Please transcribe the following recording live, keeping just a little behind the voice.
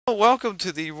Welcome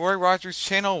to the Roy Rogers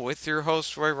channel with your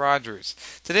host Roy Rogers.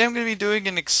 Today I'm going to be doing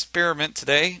an experiment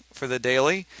today for the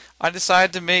daily. I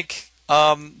decided to make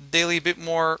daily a bit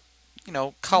more,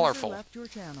 colorful.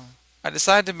 I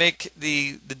decided to make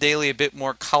the daily a bit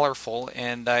more colorful,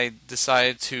 and I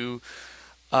decided to,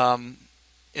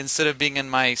 instead of being in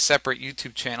my separate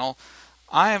YouTube channel,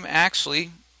 I am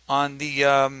actually on the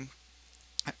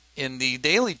in the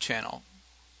daily channel.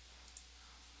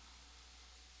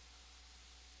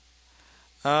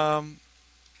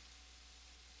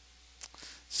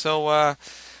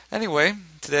 Anyway,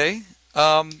 today,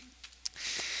 I'm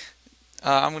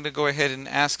going to go ahead and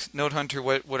ask Node Hunter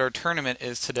what our tournament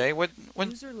is today.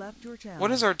 User left your channel. What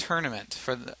is our tournament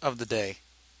of the day?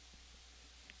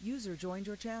 User joined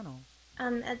your channel.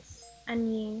 It's a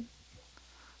new.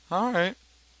 All right.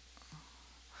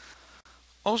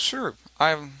 Oh, sure.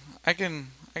 I can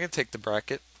take the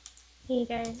bracket. Here you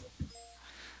go.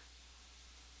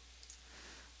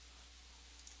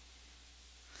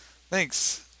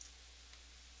 Thanks.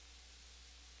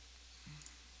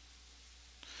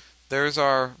 There's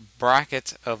our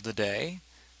bracket of the day.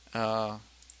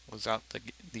 Was out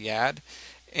the ad,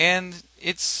 and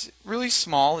it's really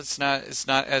small. It's not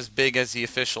as big as the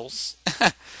officials,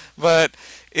 but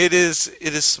it is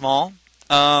small.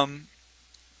 And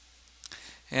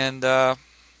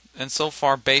so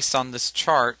far, based on this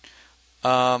chart,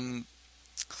 Regamori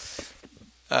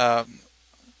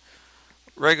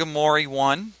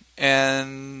won,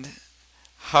 and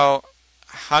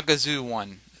Hagazu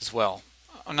won as well.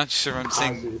 I'm not sure if I'm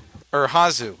saying, or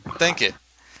Hazu. Thank you.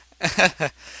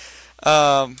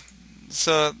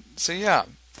 So yeah.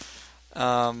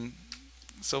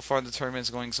 So far the tournament is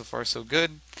going so far so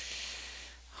good.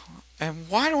 And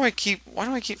why do I keep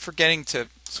forgetting to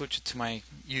switch it to my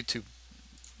YouTube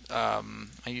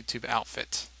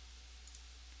outfit?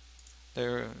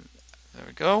 There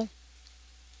we go.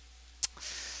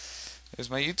 There's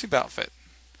my YouTube outfit.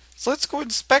 So let's go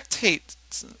and spectate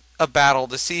a battle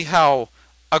to see how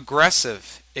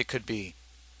aggressive it could be.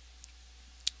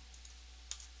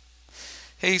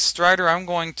 Hey Strider, I'm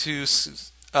going to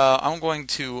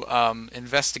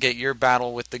investigate your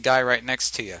battle with the guy right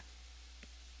next to you.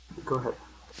 Go ahead.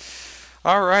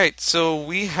 All right, so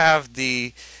we have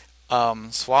the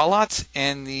Swalot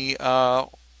and the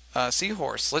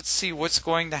Seahorse. Let's see what's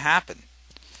going to happen.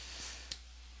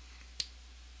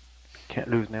 Can't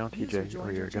lose now, TJ,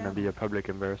 or you're gonna be a public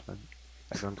embarrassment.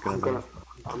 Everyone's gonna know.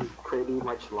 I'm pretty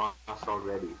much lost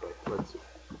already, but let's see.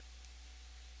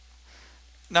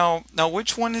 Now,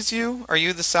 which one is you? Are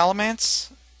you the Salamence?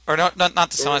 Or not the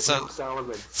Salamence.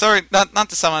 Salamence. Sorry, not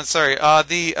the Salamence. Sorry.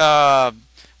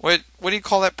 What do you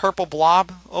call that purple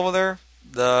blob over there?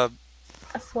 A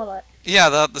swallow. Yeah,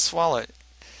 the Swalot.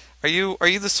 Are you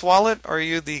the Swalot or are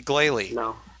you the Glalie?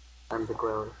 No, I'm the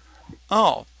Glalie.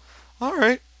 Oh, all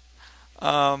right.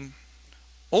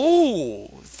 Oh,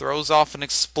 throws off an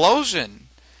explosion,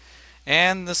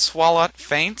 and the Swalot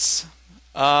faints.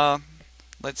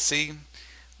 Let's see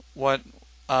what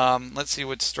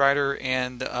Strider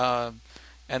and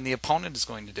the opponent is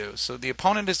going to do. So the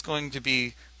opponent is going to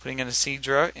be putting in a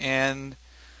Seadra, and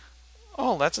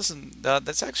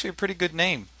that's actually a pretty good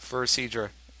name for a Seadra,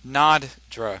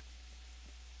 Noddra.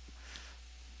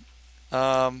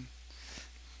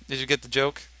 Did you get the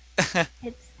joke?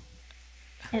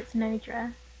 It's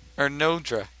Nodra. Or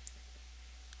Nodra.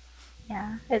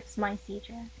 Yeah, it's my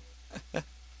Seadra.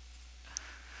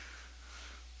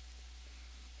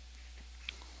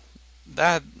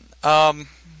 That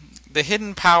the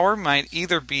hidden power might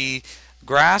either be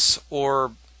grass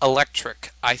or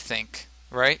electric, I think,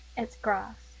 right? It's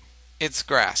grass. It's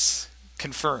grass.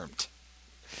 Confirmed.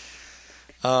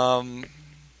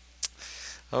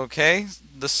 Okay,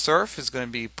 the surf is going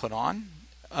to be put on.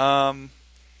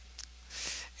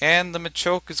 And the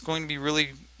Machoke is going to be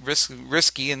really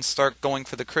risky and start going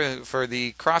for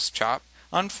the cross chop.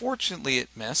 Unfortunately,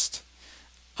 it missed.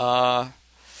 And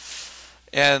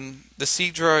the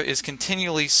Seadra is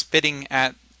continually spitting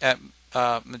at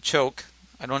Machoke.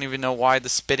 I don't even know why the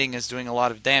spitting is doing a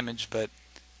lot of damage, but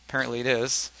apparently it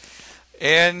is.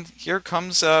 And here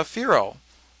comes Firo.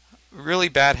 Really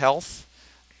bad health.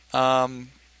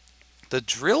 The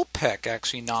Drill Peck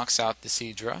actually knocks out the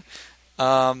Seadra.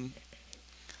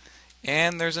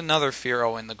 And there's another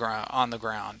Firo on the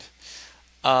ground.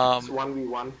 It's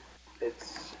 1v1.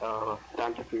 It's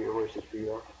Dante Firo versus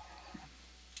Firo.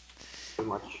 Pretty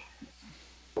much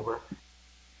over.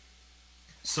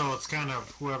 So it's kind of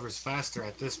whoever's faster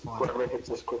at this point. Whoever hits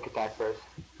this quick attack first.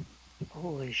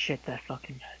 Holy shit, that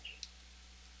fucking match.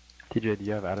 TJ, do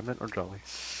you have Adamant or Jolly?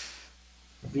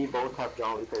 We both have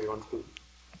Jolly 31 speed.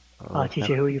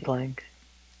 TJ, who are you playing?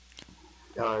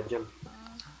 Jim.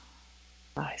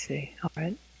 I see.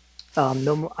 Alright.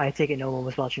 I take it no one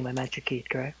was watching my match with Keith,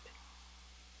 correct?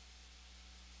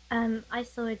 I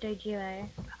saw a dojo.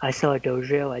 I saw a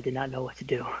dojo, I did not know what to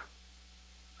do.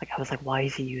 Like, I was like, why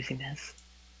is he using this?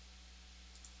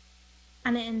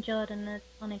 And it endured on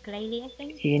a glalie, I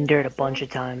think. He endured a bunch of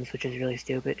times, which is really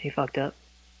stupid. He fucked up.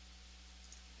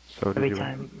 So did Every you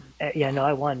time. Yeah, no,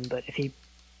 I won, but if he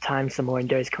timed some more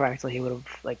endures correctly, he would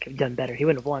have, like, done better. He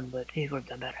wouldn't have won, but he would have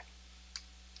done better.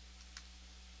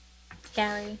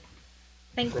 Scary.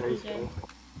 Thanks, Very DJ. scary.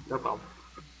 No problem.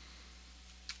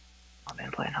 Oh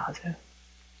man, playing Hazu.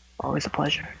 Always a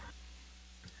pleasure.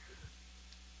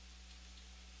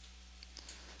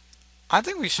 I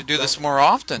think we should do this more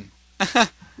often.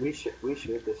 We should. This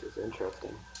is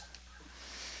interesting.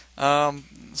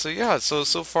 So yeah, so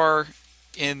far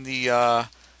in the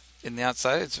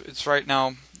outside, it's right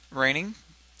now raining.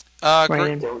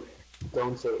 Raining.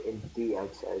 Don't say in the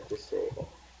outside. Just say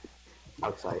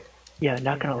outside. Yeah,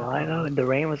 not gonna lie though, the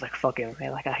rain was like fucking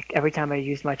rain. Like every time I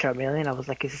used my Charmeleon, I was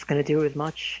like, is this gonna do as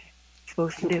much it's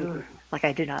supposed to do? Like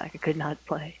I could not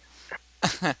play.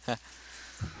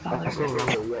 I still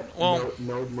remember, yeah. Well-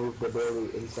 Node moved the barely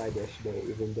inside yesterday,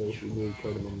 even though she knew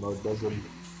tournament mode doesn't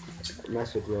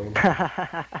mess with rain.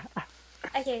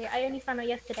 Okay, I only found out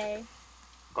yesterday.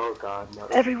 Oh god, no.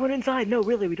 Everyone inside. No,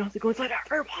 really, we don't have to go inside.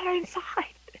 Everyone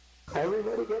inside.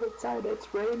 Everybody get inside,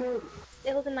 it's raining!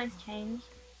 It was a nice change.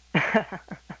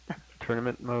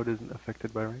 Tournament mode isn't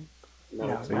affected by rain?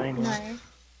 No, it's not anymore. No.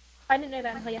 I didn't know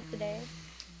that until yesterday.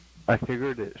 I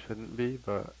figured it shouldn't be,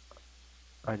 but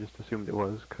I just assumed it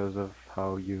was because of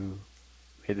how you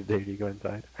made it daily go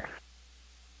inside.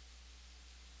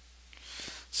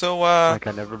 So Like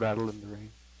I never battle in the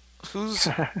rain.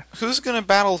 who's gonna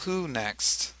battle who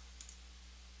next?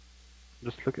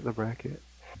 Just look at the bracket.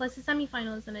 Well, it's the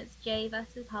semi-finals and it's Jay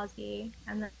versus Hazu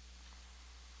and then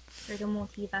Rigor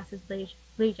Morty versus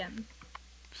Blue Gems.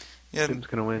 Yeah, Jim's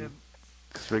gonna win.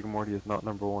 Because Rigor Morty is not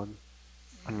number one.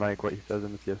 Unlike what he says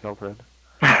in the CSL thread.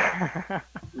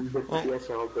 But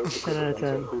PSL basically depends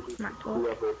on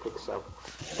whoever picks up.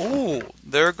 ooh,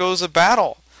 there goes a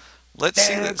battle. Let's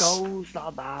see There this. goes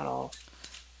the battle.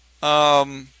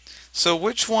 So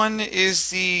which one is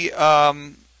the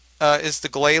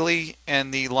Glalie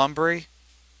and the Lumberry?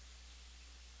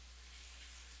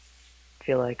 I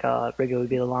feel like Rigger would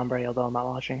be the Lombre, although I'm not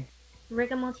watching.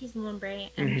 Rigor Morty's Lumbre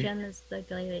and Gem is the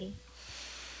Glalie.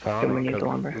 Then we need Because the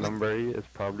lumber. Lumberry is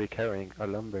probably carrying a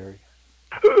Lumberry.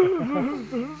 They're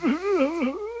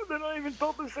not even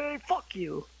supposed to say fuck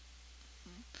you.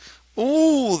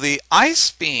 Ooh, the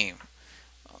Ice Beam.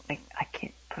 I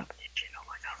can't put up with this shit. Oh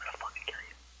my god, I'm gonna fucking kill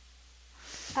you.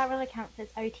 That really counts as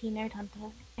OT Node Hunter.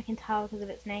 I can tell because of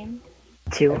its name.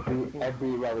 2.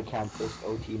 Every rally camp is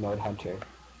OT Node Hunter.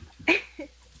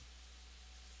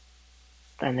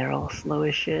 And they're all slow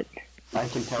as shit. I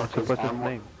can tell What's because his I'm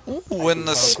name? Ooh, and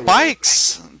the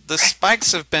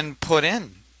spikes have been put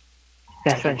in.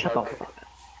 Best friend, shut the fuck up.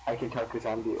 I can tell because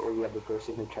I'm the only other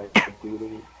person who tried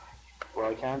beating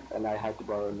rally camp, and I had to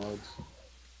borrow nodes.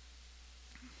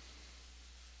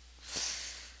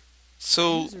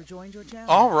 So, User joined your channel.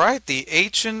 all right, the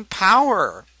Ancient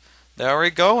Power. There we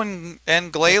go, and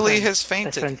Glalie has Best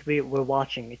fainted. friends, we're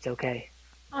watching. It's okay.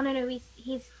 Oh no,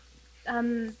 he's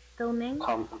filming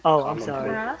Oh, I'm for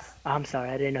sorry. us. I'm sorry.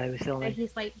 I didn't know he was So filming.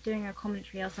 he's like doing a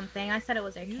commentary or something. I said it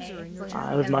was okay. User in your as long as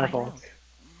channel. It was he my didn't fault. mind.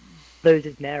 They were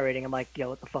just narrating. I'm like, yo,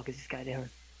 what the fuck is this guy doing?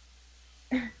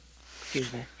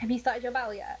 Excuse me. Have you started your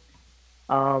battle yet?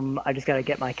 I just gotta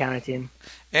get my counter team.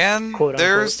 And Quote,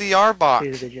 there's unquote. the Arbok.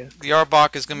 Do the video. The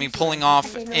Arbok is going to be pulling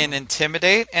off an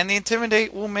Intimidate, and the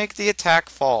Intimidate will make the attack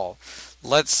fall.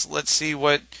 Let's see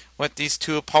what these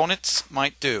two opponents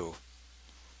might do.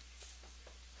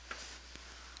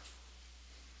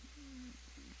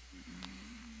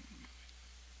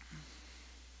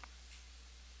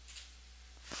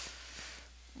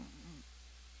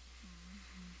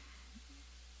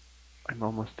 I'm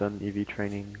almost done EV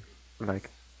training, like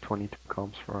 22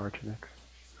 comps for Archinex.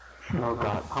 Oh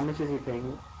god, how much is he paying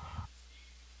you?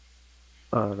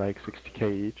 Like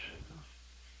 60k each.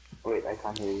 Wait, I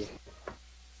can't hear you.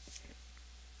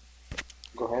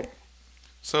 Go ahead.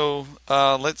 So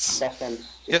let's. Best friends,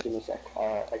 just Yep. give me a sec.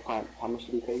 I can't. How much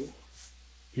did he pay you?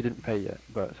 He didn't pay yet,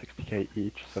 but 60k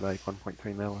each, so like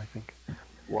 1.3 mil, I think.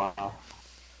 Wow.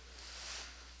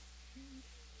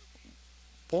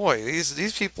 Boy,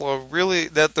 these people are really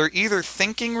that they're either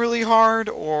thinking really hard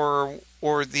or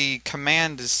the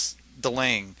command is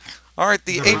delaying. All right,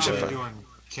 the They're Ancient. probably doing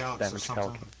calcs or Damage something.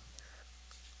 calcing.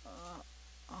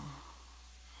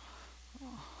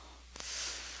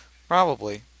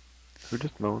 Probably. Who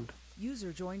just moaned?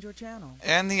 User joined your channel.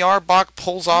 And the Arbok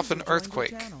pulls off User an joined your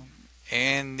earthquake. channel.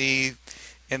 And the User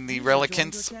joined your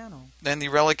Relicants channel. then the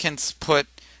Relicants put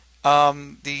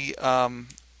the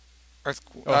earth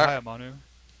Oh, hi, Amanu.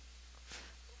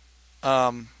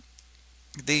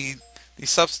 the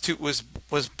substitute was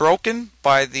broken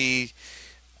by the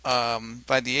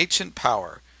ancient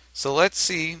power. So let's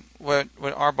see what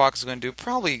Arbok is going to do.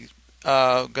 Probably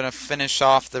going to finish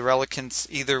off the Relicants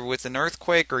either with an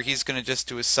earthquake, or he's going to just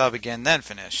do a sub again, then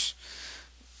finish.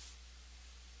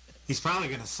 He's probably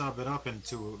going to sub it up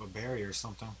into a barrier or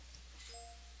something.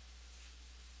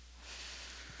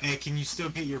 Hey, can you still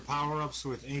get your power-ups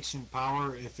with Ancient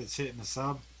Power if it's hitting a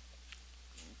sub?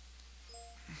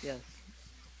 Yes.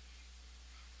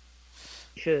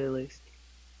 Should at least.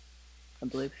 I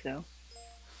believe so.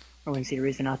 I wouldn't see a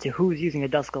reason not to. Who's using a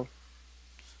Duskull?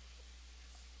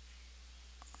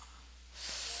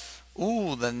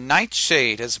 Ooh, the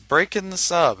Nightshade has breaking the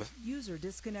sub. User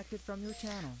disconnected from your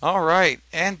channel. All right,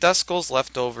 and Duskull's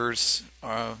leftovers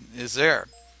is there.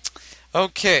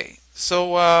 Okay,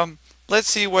 so let's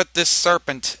see what this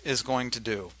Serpent is going to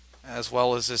do, as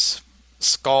well as this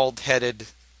scald-headed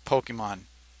Pokemon.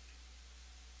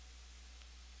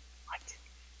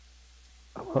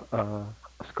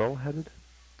 Skull-headed?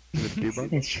 Is it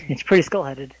Cubone? It's pretty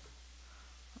skull-headed.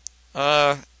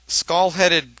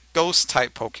 Skull-headed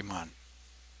ghost-type Pokemon.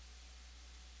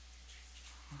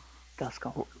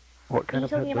 Duskull. What kind Are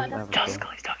of you head talking doesn't about have a Duskull,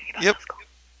 skull? he's talking about Yep.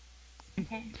 Duskull.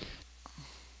 Okay.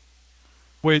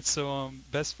 Wait, so,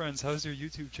 best friends, how's your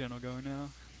YouTube channel going now?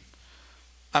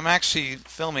 I'm actually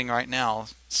filming right now,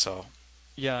 so.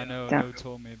 Yeah, I know, Yeah. No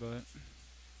told me, but...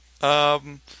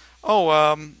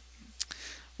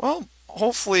 Well,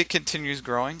 hopefully it continues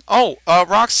growing. Oh,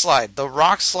 Rock Slide. The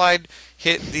Rock Slide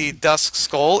hit the Dusk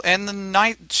Skull, and the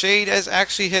Nightshade has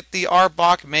actually hit the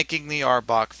Arbok, making the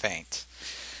Arbok faint.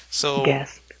 So,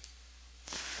 Gasp.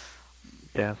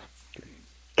 Yes.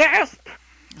 Gasp!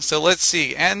 so let's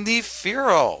see. And the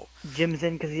Fearow. Jim's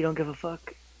in because he don't give a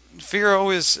fuck.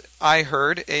 Fearow is, I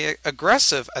heard, a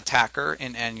aggressive attacker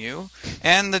in NU,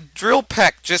 and the Drill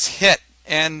Peck just hit,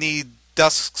 and the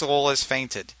Dusk Skull has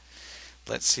fainted.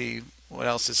 Let's see what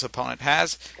else this opponent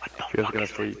has. What the She was fuck gonna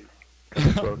is sleep. 'Cause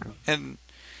it's broken.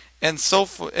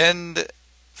 And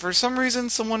for some reason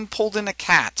someone pulled in a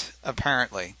cat,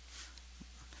 apparently.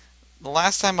 The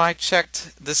last time I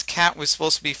checked, this cat was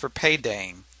supposed to be for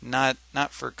paydaying, not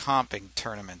for comping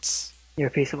tournaments. You're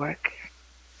a piece of work.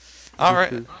 All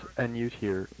right. This is NU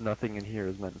tier. Nothing in here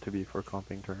is meant to be for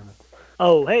comping tournaments.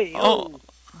 Oh, hey, Oh.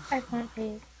 Excellent,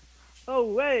 please.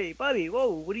 Oh, hey, buddy, whoa,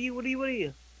 what are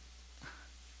you?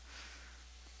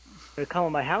 You're come to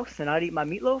my house and I'd eat my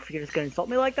meatloaf? You're just gonna insult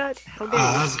me like that? How dare you?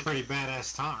 That was a pretty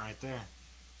badass taunt right there.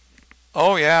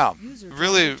 Oh yeah, User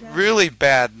really, joined your channel.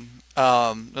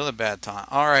 really bad time.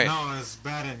 All right. No, it's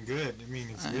bad and good. I mean,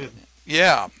 it's good.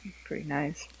 Yeah. Pretty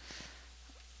nice.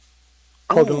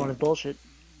 Cold Ooh. one is bullshit.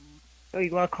 Oh,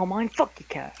 you wanna call mine? Fuck your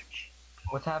couch.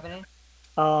 What's happening?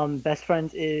 Best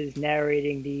Friends is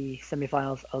narrating the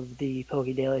semifinals of the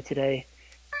Poke Daily today.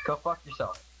 Go fuck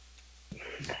yourself.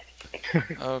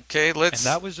 Okay, And let's.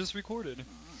 that was just recorded.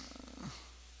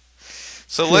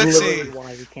 So let's Literally see.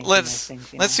 why we can't do Let's nice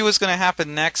things, you let's know? see what's going to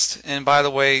happen next. And by the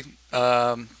way,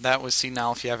 that was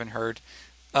Senile. If you haven't heard.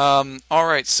 All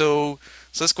right, so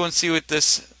let's go and see what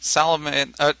this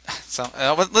Salaman. Let's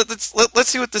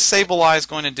see what the Sableye is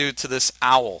going to do to this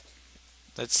owl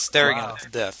that's staring Wow. at it to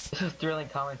death. This is thrilling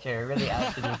commentary. It really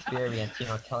adds to the experience. You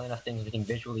know, telling us things we can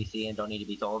visually see and don't need to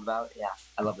be told about. Yeah,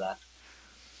 I love that.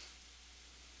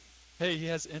 Hey, he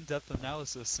has in-depth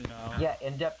analysis, you know. Yeah,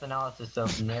 in-depth analysis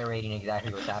of narrating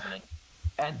exactly what's happening.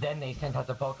 And then they sent out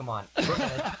the Pokemon. Look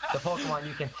at it. The Pokemon,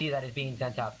 you can see that is being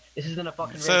sent out. This isn't a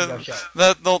fucking radio So show.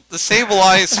 the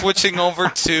Sableye is switching over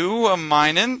to a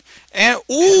Minun, and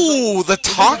ooh, the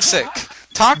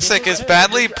Toxic is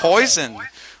badly poisoned.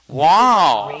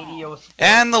 Wow. Radio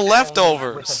And the only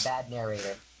leftovers. With a bad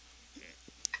narrator.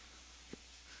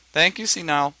 Thank you,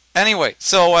 Senile. Anyway,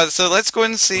 so let's go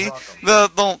ahead and see You're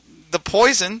welcome. the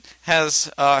poison has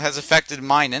affected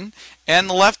Minun, and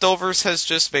the leftovers has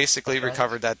just basically Okay.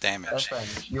 recovered that That's damage. fine.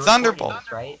 You're Thunderbolt. recording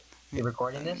this, right? You're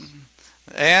recording this?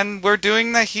 And we're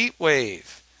doing the heat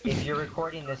wave. If you're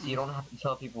recording this, you don't have to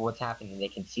tell people what's happening. They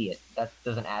can see it. That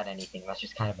doesn't add anything. That's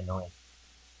just kind of annoying.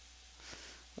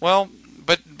 Well,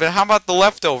 but how about the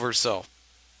leftovers though?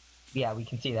 Yeah, we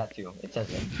can see that too. It says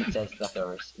it. It says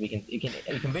leftovers. You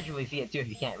can visually see it too if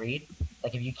you can't read.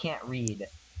 Like if you can't read,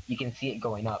 you can see it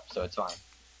going up, so it's fine.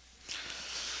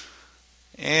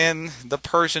 And the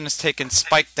Persian has taken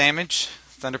spike damage.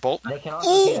 Thunderbolt. They can also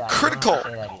Ooh, say that. critical. You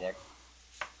don't have to say that either.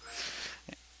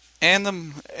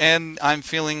 and I'm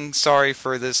feeling sorry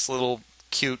for this little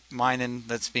cute Minen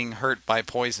that's being hurt by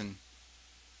poison.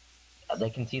 They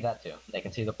can see that too. They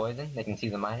can see the poison, they can see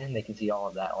the mine, they can see all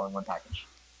of that all in one package.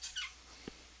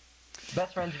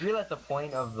 Best friends, realize the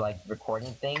point of like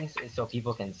recording things is so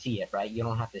people can see it, right? You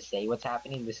don't have to say what's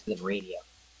happening. This is the radio.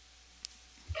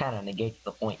 Kind of negates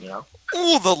the point, you know.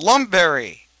 Ooh, the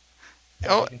lumberry.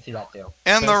 Oh, you can see that too.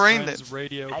 And Best the rain. Friends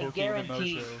Radio I Pokemon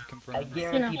guarantee, Show I confirmed.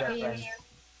 guarantee, best friends.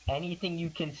 Anything you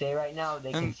can say right now,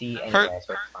 they can And see her- anyway,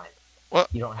 so it's fine. What?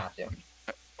 You don't have to.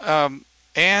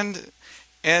 And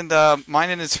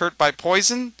Minen is hurt by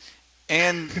poison,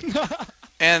 and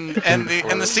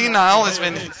the Senile has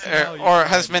been or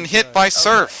has been hit by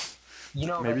surf. You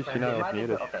know, Maybe best friends, Senile it is might have,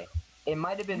 muted. okay. It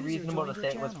might have been User reasonable to joined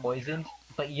say your it was channel. poisoned,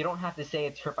 but you don't have to say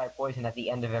it's hurt by poison at the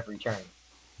end of every turn.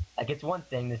 Like, it's one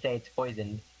thing to say it's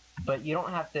poisoned, but you don't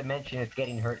have to mention it's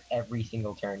getting hurt every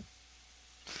single turn.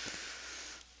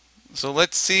 So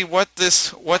let's see what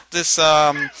this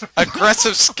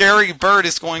aggressive, scary bird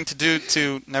is going to do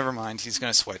to. Never mind, he's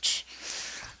going to switch.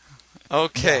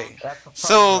 Okay, That's probably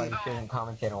so why you shouldn't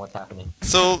commentate on what's happening.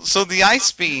 so the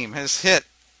ice beam has hit.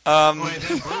 Wait,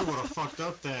 that bird would have fucked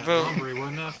up that Well- lumbery,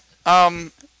 wouldn't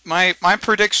it? My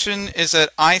prediction is that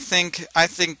I think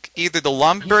either the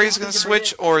lumberry is going to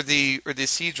switch or the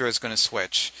Seadra is going to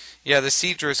switch. Yeah, the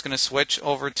Seadra is going to switch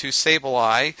over to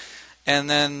Sableye, and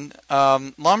then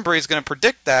lumberry is going to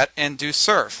predict that and do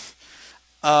surf.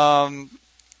 And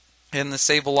the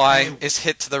Sableye is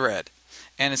hit to the red,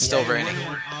 and it's still Yeah, raining.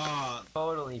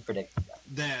 Totally predicted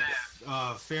that.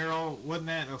 That Pharaoh, wasn't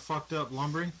that a fucked up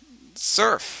lumbery?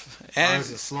 Surf, Or and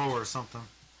is it slow or something?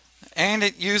 and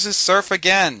it uses surf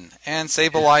again, and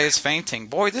Sableye is fainting.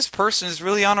 Boy, this person is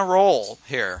really on a roll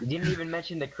here. You didn't even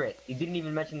mention the crit. You didn't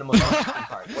even mention the most interesting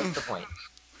part. What's the point?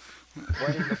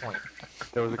 What is the point?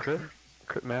 There was a crit.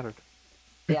 Crit mattered.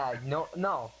 Yeah,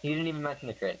 no. You didn't even mention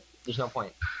the crit. There's no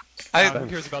point. Who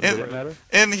cares about Did the it crit? matter?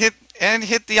 and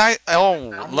hit the eye.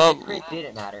 Oh, I mean, love. the crit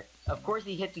didn't matter. Of course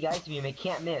he hit the ice beam. It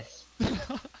can't miss.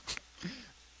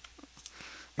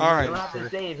 All You right. don't have to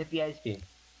say it hit the ice beam.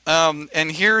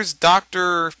 And here's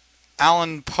Dr.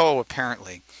 Alan Poe,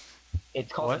 apparently.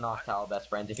 It's called What? a Noctowl, best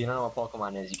friends. If you don't know what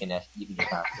Pokemon is, you can just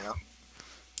ask, you know?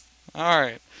 All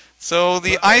right. So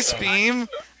the ice beam.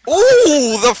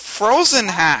 Ooh, the frozen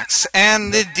hacks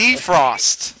and the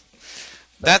defrost.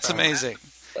 That's amazing.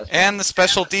 That's And the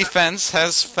special defense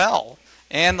has fell,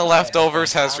 and the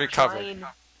leftovers has recovered.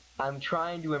 I'm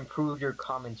trying to improve your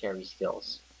commentary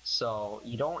skills. So,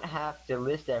 you don't have to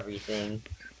list everything.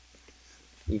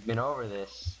 We've been over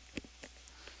this.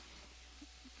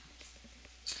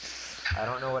 I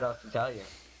don't know what else to tell you.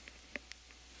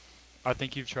 I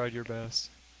think you've tried your best.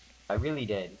 I really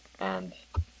did, and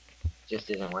it just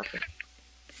isn't working.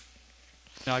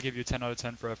 Now I give you a 10 out of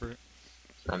 10 for effort.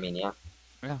 I mean, yeah.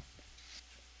 Yeah.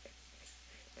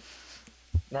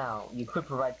 Now, you could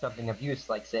provide something of use,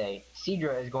 like, say,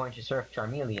 Seadra is going to surf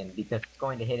Charmeleon because it's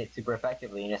going to hit it super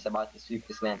effectively and it's about to sweep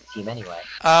this man's team anyway.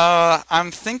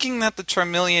 I'm thinking that the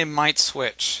Charmeleon might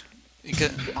switch.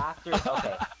 Because,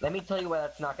 Okay, let me tell you why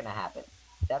that's not going to happen.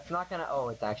 That's not going to... Oh,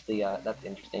 it's actually, that's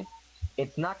interesting.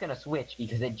 It's not going to switch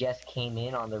because it just came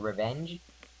in on the revenge.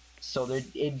 So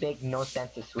it makes no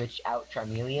sense to switch out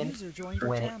Charmeleon User joined your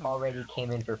when it channel. already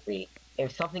came in for free.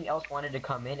 If something else wanted to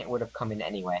come in, it would have come in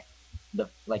anyway.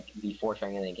 Before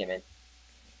Charmeleon came in.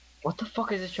 What the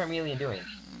fuck is this Charmeleon doing?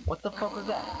 What the fuck was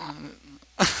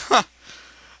that?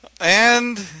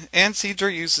 and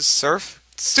Seadra uses surf.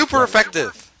 Super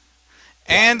effective.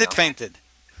 And it fainted.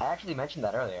 I actually mentioned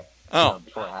that earlier. Oh.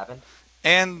 Before it happened.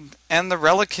 And the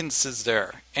Relicance is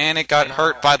there. And it got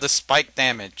hurt by the spike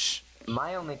damage.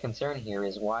 My only concern here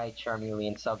is why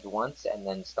Charmeleon subbed once and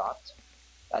then stopped.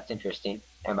 That's interesting.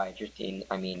 And by interesting,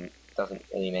 I mean, doesn't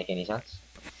really make any sense.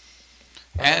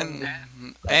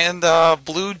 And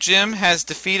Blue Jim has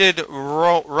defeated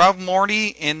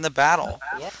Rugmorty in the battle.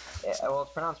 Yeah, well,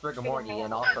 it's pronounced Rigamorty,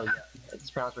 and also, it's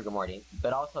pronounced Rigamorty.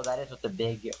 But also, that is what the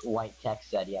big white text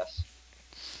said, yes.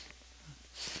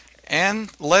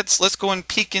 And let's go and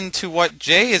peek into what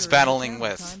Jay is battling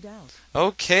with. Timed out.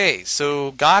 Okay,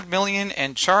 so Godmillion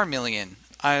and Charmeleon.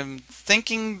 I'm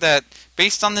thinking that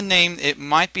based on the name, it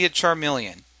might be a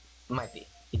Charmeleon. Might be.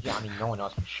 I mean, no one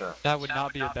knows for sure. That would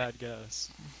not be a bad guess.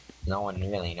 No one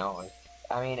really knows.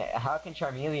 I mean, how can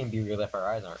Charmeleon be real if our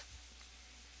eyes aren't?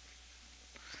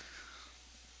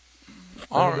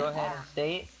 Let me go ahead and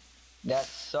state that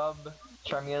sub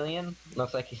Charmeleon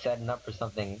looks like he's setting up for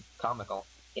something comical.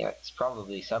 Yeah, it's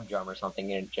probably sub drum or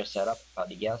something and just set up,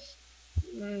 probably guess.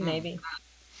 Maybe.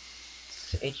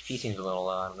 So HP seems a little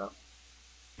low, I don't know.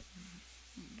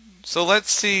 So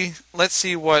let's see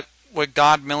what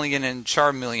Godmillion and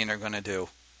Charmillion are gonna do.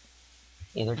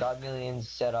 Either God Million's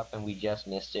set up and we just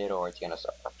missed it, or it's gonna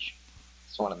sub-punch.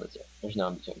 It's one of the two. There's no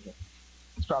in between here.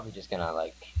 It's probably just gonna,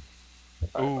 like...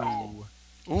 Fire Blast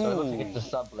it. Ooh. So it looks like it's a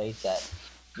sub-lay set.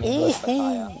 Ooh.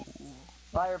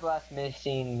 Fire Blast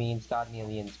missing means God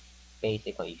Million's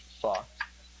basically fucked.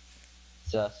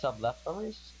 It's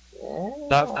sub-leftovers?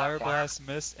 That Fire Blast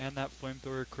missed and that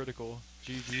Flamethrower critical.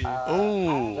 GG.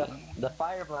 The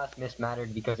Fire Blast miss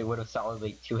mattered because it would have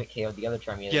solidly 2-hit KO'd the other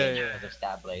Charmeleon because of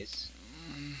Stab Blaze.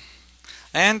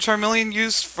 And Charmeleon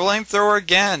used Flamethrower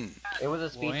again. It was a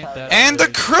speed power. And a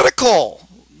critical!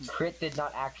 Crit did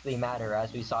not actually matter,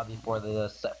 as we saw before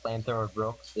the Flamethrower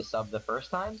broke the sub the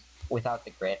first time without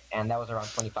the crit, and that was around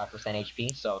 25%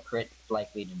 HP, so crit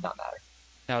likely did not matter.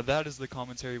 Now that is the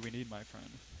commentary we need, my friend.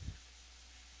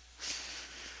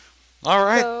 All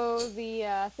right. So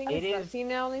the thing is that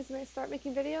Senile needs to start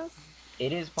making videos?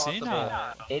 It is possible.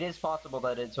 Senile. It is possible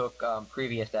that it took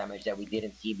previous damage that we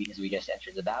didn't see because we just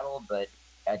entered the battle, but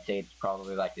I'd say it's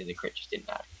probably likely the crit just didn't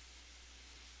matter.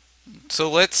 So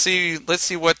let's see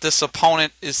what this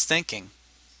opponent is thinking.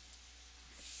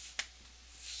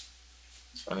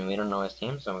 I mean, we don't know his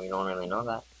team, so we don't really know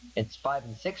that. It's 5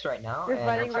 and 6 right now. You're and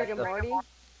fighting Rick and Morty?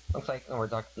 Looks like we're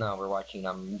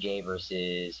watching Jay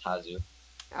versus Hazu.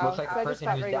 Oh, Looks like the I just person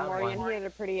got who's Rick and down Morty, one. and he had a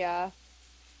pretty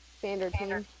standard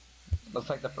team. Looks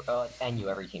like and you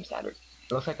every team standard.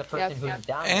 It looks like the person who's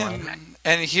down one.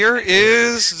 And here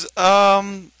is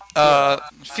Firo.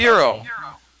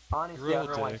 Honestly,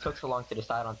 everyone took so long to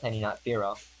decide on sending out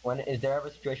Firo. Is there ever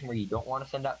a situation where you don't want to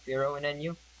send out Firo in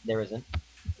NU? There isn't.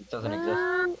 It doesn't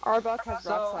exist. Arbok has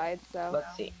rock slide, so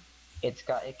let's see. It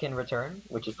can return,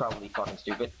 which is probably fucking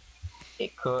stupid.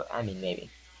 It could, I mean, maybe.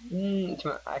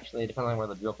 Actually, it depends on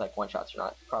whether the drill pack one shots or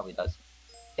not. It probably does.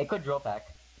 It could drill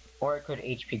pack, or it could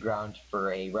HP ground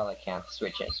for a Relicanth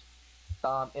switches.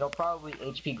 It'll probably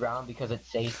HP ground because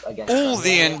it's safe against. Oh,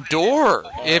 the Endure!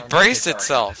 It braced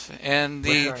itself, and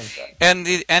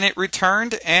it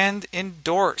returned and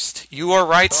endorsed. You are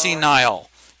right, Senile.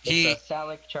 It's a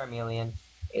Salic Charmeleon.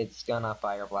 It's gonna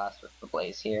Fire Blast with the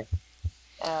Blaze here.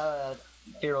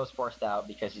 Firo's forced out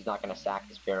because he's not gonna sack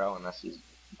his Firo unless he's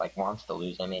wants to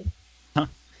lose. I mean,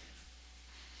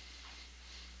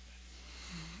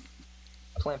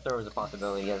 Flamethrower is a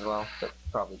possibility as well, but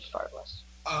probably just Fire Blast.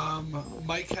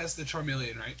 Mike has the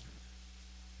Charmeleon, right?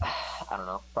 I don't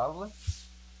know. Probably.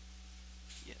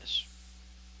 Yes.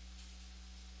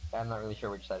 I'm not really sure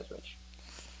which side is which.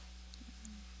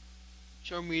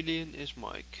 Charmeleon is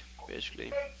Mike,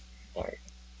 basically. There.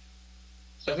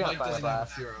 So he's gonna Fire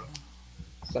Blast.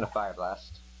 He's gonna Fire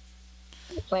Blast.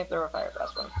 Flamethrower, Fire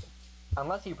Blast one.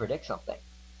 Unless he predicts something.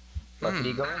 What did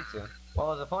he go into?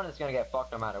 Well, his opponent's gonna get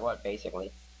fucked no matter what,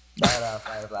 basically. That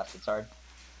Fire Blast is hard.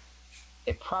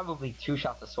 It probably 2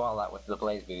 shots to swallow that with the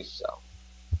Blaze Boost, so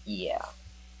yeah.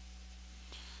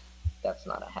 That's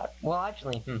not a hack. Well,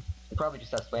 actually, it probably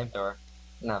just has Flamethrower.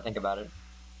 Now think about it.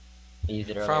 He used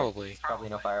it earlier. Probably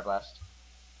no Fire Blast.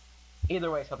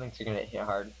 Either way, something's gonna hit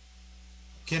hard.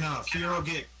 Can Firo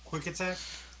get Quick Attack?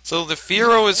 So the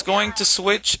Firo is going to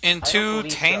switch into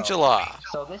Tangela.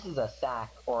 So this is a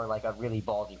sack or a really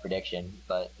ballsy prediction,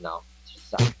 but no, it's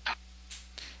just a sack.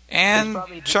 And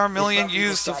Charmeleon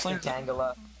used the Flame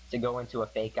Tangela to go into a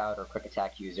Fake Out or Quick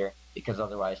Attack user because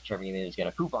otherwise Charmeleon is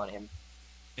gonna poop on him.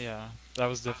 Yeah, that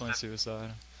was definitely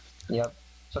suicide. Yep.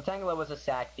 So Tangela was a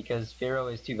sack because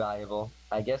Firo is too valuable.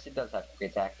 I guess it does have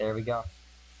Quick Attack. There we go.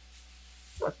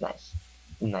 That's nice.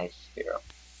 Nice Firo.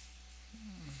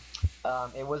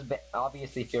 It was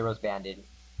obviously Firo's banded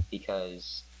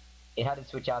because it had to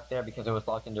switch out there because it was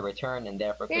locked into return and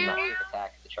therefore could not quick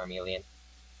attack the Charmeleon.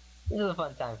 This is a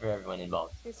fun time for everyone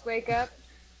involved. Just wake up.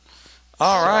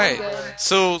 All right.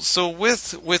 So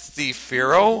with the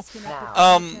Firo,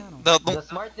 the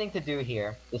smart thing to do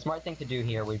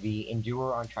here, would be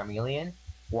Endure on Charmeleon.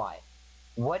 Why?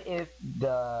 What if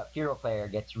the Firo player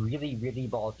gets really, really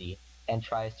ballsy and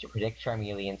tries to predict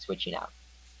Charmeleon switching out?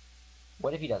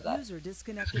 What if he does that?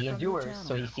 He endures,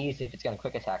 so he sees if it's going to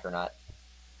quick attack or not,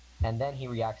 and then he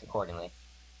reacts accordingly.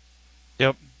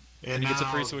 Yep. And he gets a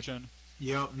free switch in.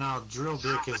 Yep. Now Drill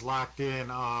Dick is locked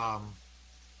in.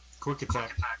 Quick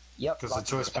Attack. Yep. Because the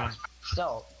choice pen.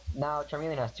 So now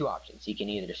Charmeleon has 2 options. He can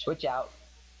either switch out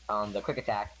on the quick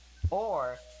attack,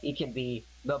 or he can be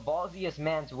the ballsiest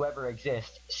man to ever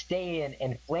exist, stay in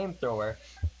and Flamethrower,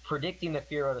 predicting the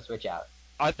Firo to switch out.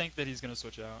 I think that he's gonna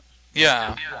switch out.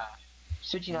 Yeah.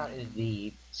 Switching out is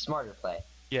the smarter play.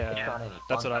 Yeah,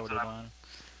 that's what I would have done.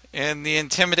 And the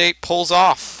Intimidate pulls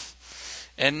off.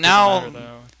 And now...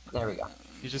 There we go.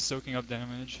 He's just soaking up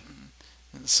damage.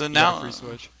 So You got a now, free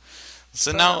switch.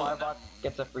 so So now, Arbok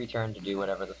gets a free turn to do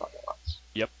whatever the fuck it wants.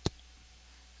 Yep.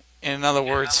 in other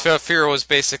words, Firo is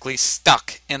basically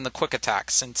stuck in the quick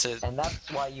attack since it. And that's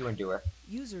why you endure.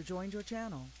 User joined your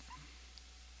channel.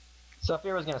 So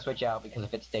Fearo's gonna switch out because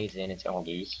if it stays in, it's gonna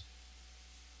lose.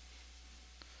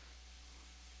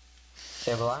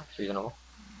 Sableye, reasonable.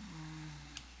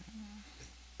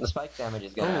 The spike damage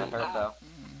is gonna hurt though.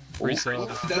 Free sub.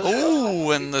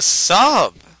 Ooh, and the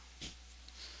sub.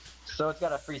 So it's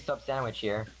got a free sub sandwich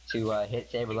here to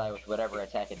hit Sableye with whatever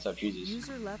attack it so chooses.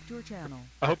 User left your channel.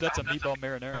 I hope that's a meatball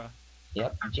marinara.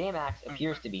 Yep, J-Max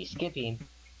appears to be skipping.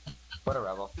 What a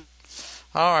rebel.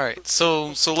 Alright,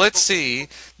 so let's see.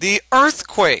 The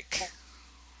Earthquake.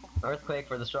 Earthquake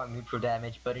for the strong neutral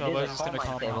damage, but it Oh, is I a was gonna Calm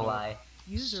Mind comment on Sableye.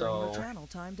 User in So your channel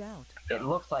timed out. it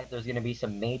looks like there's gonna be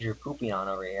some major pooping on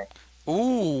over here.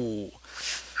 Ooh.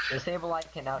 The Sableye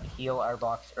can out heal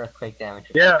Arbok's Earthquake damage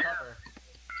with Yeah. cover,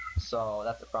 so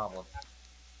that's a problem.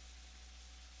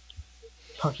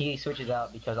 He switches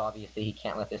out because obviously he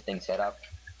can't let this thing set up.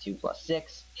 2 +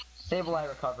 6. Sableye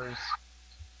recovers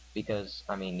because,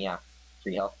 I mean, yeah,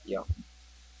 3 health, yo.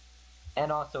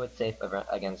 And also it's safe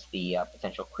against the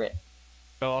potential crit.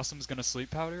 Bellosom's gonna sleep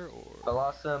powder, or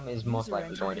Blossom is most User likely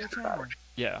entered going to your sleep channel. powder.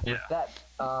 yeah. With that,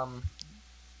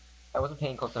 I wasn't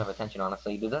paying close enough attention,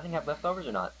 honestly. Does that thing have leftovers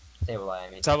or not? Sableye, I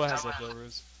mean. Sableye has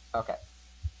leftovers. Okay.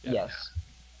 Yeah. Yes.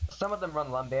 Some of them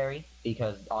run Lumberry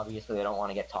because obviously they don't want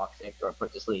to get toxic or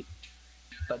put to sleep.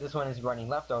 But this one is running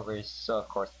leftovers, so of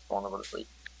course it's vulnerable to sleep.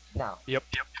 Now, Yep.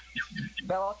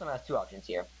 Bell also has 2 options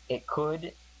here. It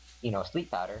could, sleep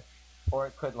powder, or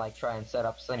it could like try and set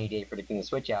up Sunny Day for the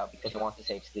switch out because it wants to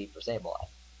save sleep for Sableye.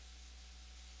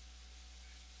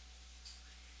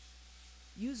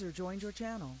 User joined your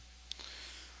channel.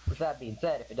 With that being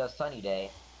said, if it does Sunny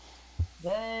Day,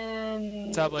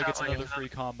 then Sableye gets another free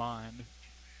calm mind.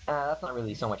 that's not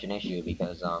really so much an issue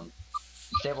because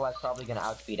Sableye's probably going to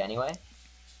outspeed anyway.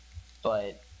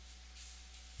 But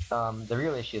the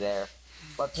real issue there,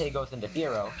 let's say he goes into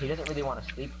Fearow. He doesn't really want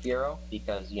to sleep Fearow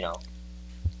because,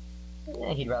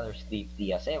 he'd rather sleep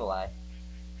the Sableye.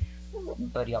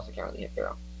 But he also can't really hit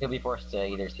Fearow. He'll be forced to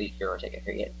either sleep Fearow or take a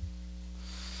free hit.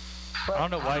 But, I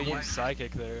don't know why he used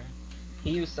Psychic there.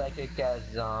 He used Psychic as,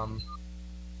 I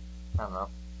don't know,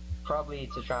 probably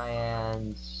to try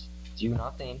and do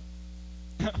nothing.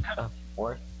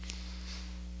 Worth.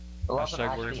 Blossom Hashtag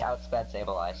actually worth. outsped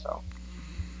Sableye, so.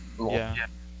 Lol. Yeah.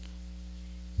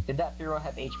 Did that Fearow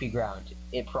have HP ground?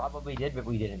 It probably did, but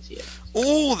we didn't see it.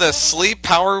 Ooh, the sleep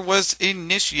power was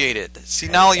initiated. See,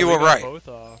 now you We were got right. Both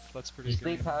off. That's pretty He good.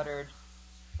 sleep powdered.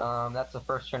 That's the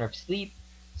first turn of sleep.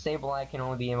 Sableye can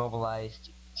only be immobilized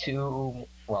 2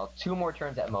 more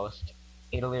turns at most.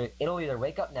 It'll either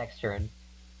wake up next turn,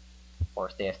 or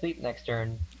stay asleep next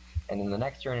turn, and then the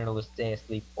next turn it'll stay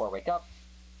asleep or wake up.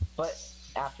 But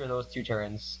after those 2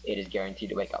 turns, it is guaranteed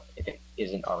to wake up if it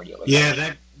isn't already awake.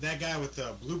 Yeah, that guy with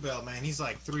the bluebell, man, he's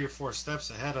like 3 or 4 steps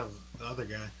ahead of the other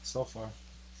guy so far.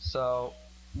 So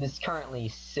this is currently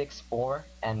 6-4,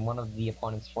 and one of the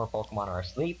opponent's 4 Pokemon are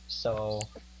asleep, so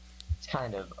it's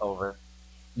kind of over.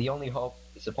 The only hope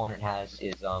this opponent has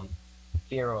is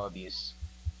Fearow abuse.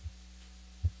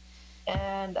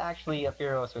 And actually, a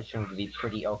Fearow switch would be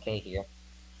pretty okay here.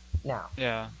 Now,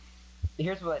 Yeah.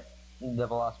 here's what the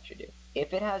Velocity should do.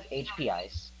 If it has HP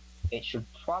Ice, it should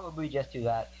probably just do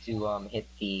that to hit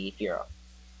the Fearow.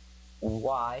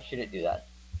 Why should it do that?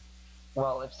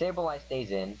 Well, if Sableye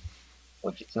stays in,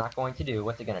 which it's not going to do,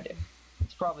 what's it going to do?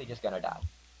 It's probably just going to die.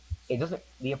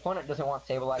 The opponent doesn't want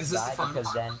Sableye to die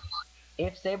because then,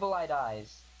 if Sableye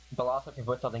dies, Blossom can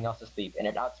put something else to sleep, and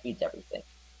it outspeeds everything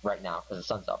right now because the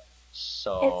sun's up.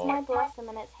 So. It's my Blossom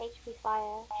and it's HP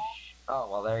Fire. Oh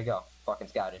well, there you go. Fucking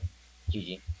scouted.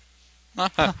 GG.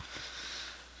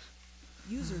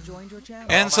 User joined your channel.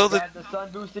 And so God, the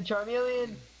sun boosted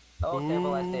Charmeleon. Oh,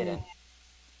 Sableye stayed in.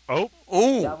 Oh.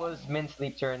 Ooh. That was min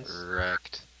sleep turns.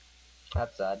 Correct.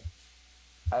 That's sad.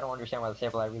 I don't understand why the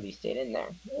Sableye really stayed in there.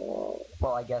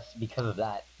 Well, I guess because of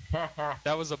that.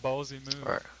 That was a ballsy move.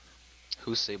 Alright.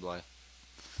 Who's Sableye?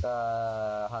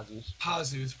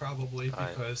 Jesus. Jesus probably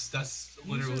because that's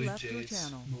literally left your Jay's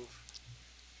channel. move.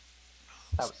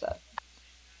 That was sad.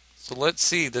 So let's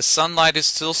see. The sunlight is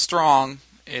still strong.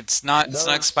 It's not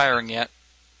expiring yet.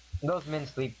 That min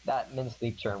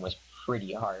sleep turn was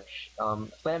pretty harsh.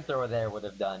 Flamethrower there would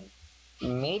have done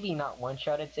maybe not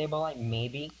one-shotted Sableye,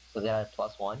 maybe, because it had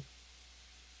 +1.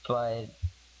 But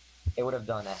it would have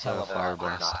done a hell of a Fire lot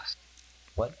Blast. not.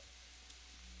 What?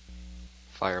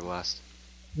 Fire Blast.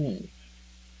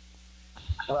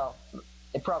 Well,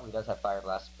 it probably does have Fire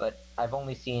Blast, but I've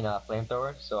only seen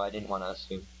Flamethrower, so I didn't want to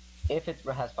assume. If it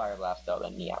has Fire Blast, though,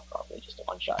 then yeah, probably just a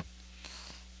one-shot.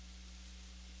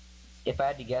 If I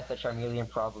had to guess, that Charmeleon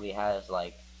probably has,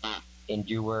 like,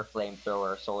 Endure,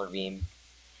 Flamethrower, Solar Beam.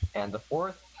 And the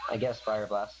fourth, I guess Fire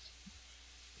Blast.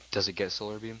 Does it get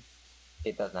Solar Beam?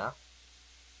 It does now.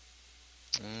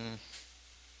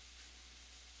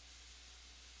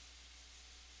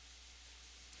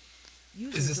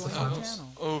 Is this the finals?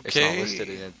 Okay. It's not listed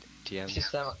in a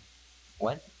TM.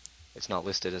 What? It's not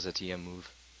listed as a TM move.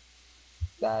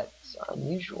 That's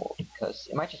unusual, because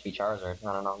it might just be Charizard.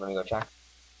 I don't know, let me go check.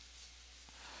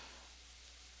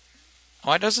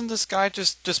 Why doesn't this guy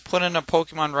just put in a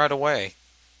Pokemon right away?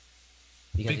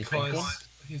 Because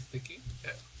he's thinking?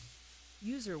 Yeah.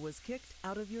 User was kicked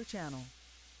out of your channel.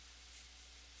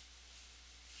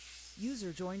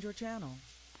 User joined your channel.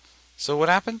 So what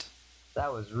happened?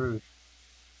 That was rude.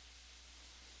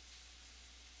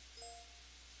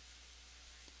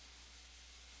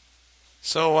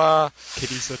 So,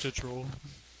 Kitty's such a troll.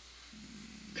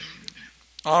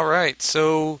 Alright,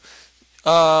 so,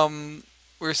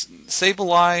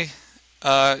 Sableye,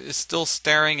 is still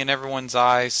staring in everyone's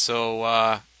eyes, so,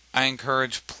 I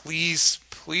encourage, please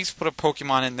put a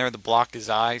Pokemon in there to block his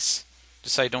eyes,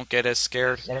 just so I don't get as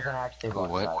scared. It doesn't actually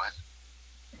block his eyes.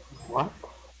 What?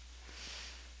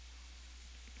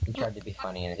 He tried to be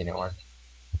funny and it didn't work.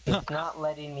 It's not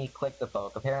letting me click the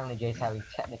poke. Apparently Jay's having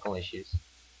technical issues.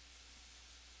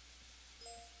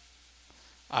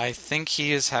 I think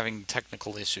he is having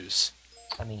technical issues.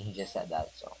 I mean, he just said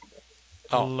that, so...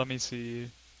 Oh. Let me see.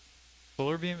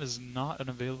 Solar Beam is not an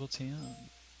available TM.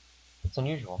 It's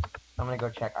unusual. I'm gonna go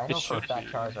check. I know for a fact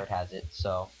Charizard has it,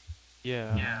 so...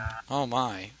 Yeah. Oh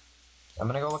my. I'm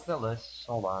gonna go look at the list.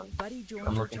 Hold on. Buddy joined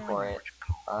I'm your looking channel. for it.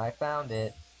 I found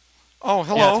it. Oh,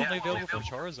 hello. Yeah, it's only available for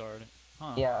Charizard.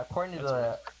 Huh. Yeah, according to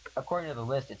the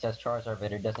list, it says Charizard,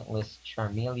 but it doesn't list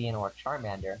Charmeleon or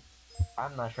Charmander.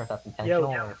 I'm not sure if that's intentional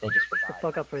or if they just Shut the forgot.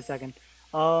 fuck up for a second.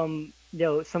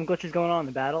 Yo, some glitches going on in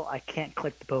the battle. I can't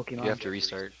click the Pokemon. You have to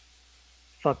restart.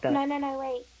 Fuck that. No,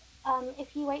 wait.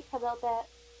 If you wait for a little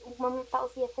bit, when that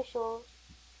was the official,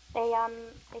 they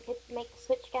could make the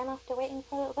switch again after waiting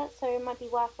for a little bit, so it might be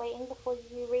worth waiting before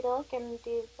you relog and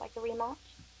do like a rematch.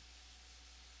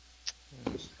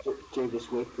 Jay,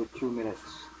 just wait for 2 minutes.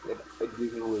 It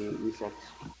usually resets.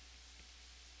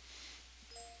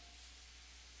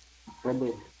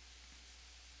 Brendan.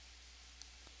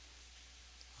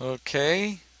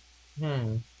 Okay.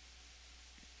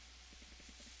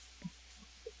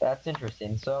 That's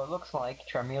interesting. So it looks like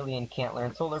Charmeleon can't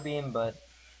learn Solar Beam, but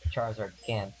Charizard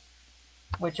can.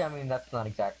 Which, I mean, that's not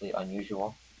exactly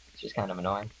unusual. It's just kind of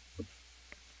annoying.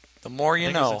 The more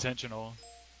you know. It's intentional.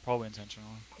 Probably intentional.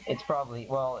 It's probably,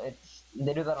 well,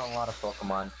 they do that on a lot of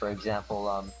Pokemon. For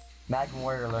example,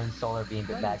 Magmar learns Solar Beam,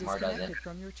 but Buddy Magmar doesn't. disconnected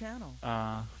from your channel.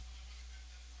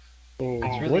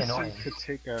 It's really annoying. Could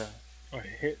take a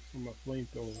hit from a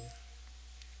flamethrower.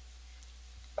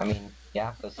 I mean,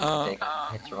 yeah, this can take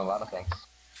hits from a lot of things.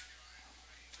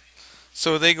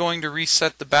 So are they going to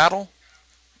reset the battle?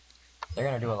 They're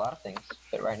gonna do a lot of things,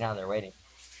 but right now they're waiting.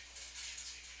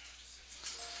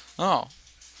 Oh.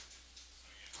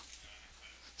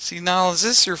 See, now is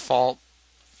this your fault?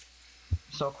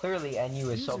 So clearly NU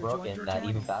is so broken that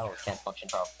even battles can't function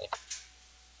properly.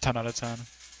 10 out of 10.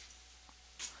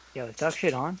 Yo, is that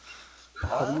shit on?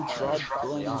 Have you tried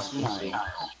playing Senile?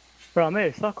 Bro, I'm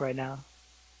ready to fuck right now.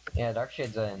 Yeah, Dark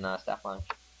Shade's in staff launch.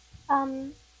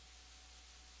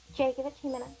 Jay, give it 2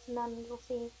 minutes and then we'll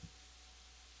see.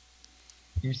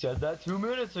 You said that 2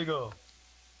 minutes ago.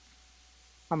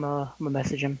 I'm gonna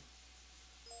message him.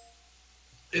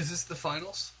 Is this the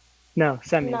finals? No,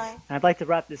 semis. No. And I'd like to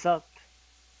wrap this up.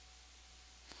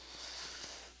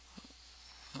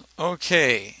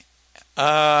 Okay.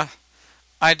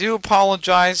 I do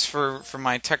apologize for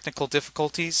my technical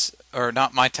difficulties. Or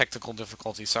not my technical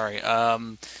difficulties, sorry.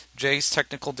 Jay's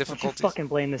technical difficulties. Don't you fucking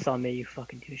blame this on me, you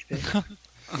fucking douchebag.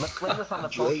 Let's blame this on the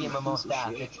Pokemon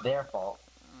staff. It's their fault.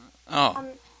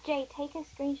 Oh. Jay, take a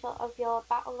screenshot of your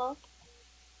battle log.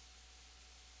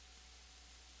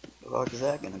 What is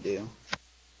that gonna do?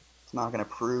 It's not gonna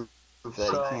prove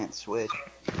that he can't switch.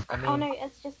 I mean, oh no,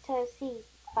 it's just to see,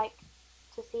 like,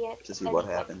 to see it. To see what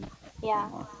happened. Yeah.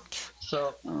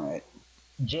 So, alright.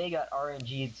 Jay got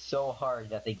RNG'd so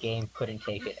hard that the game couldn't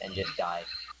take it and just died.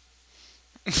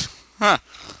 Huh.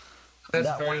 That's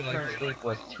that very one turn likely. streak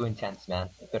was too intense, man.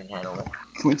 I couldn't handle it.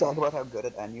 Can we talk about how good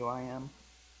at NU I am?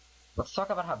 Let's talk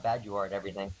about how bad you are at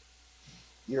everything.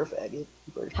 You're a faggot.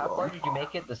 How far did you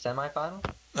make it? The semifinal?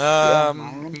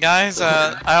 Guys,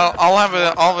 I'll have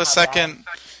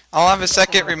a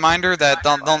second reminder that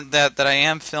I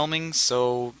am filming,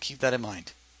 so keep that in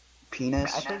mind.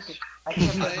 penis. I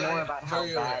think it says more about how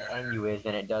bad NU is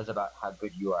than it does about how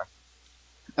good you are.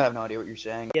 I have no idea what you're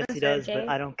saying. Yes, he does, but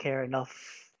I don't care enough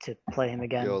to play him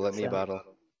again. Yo, let me so. battle.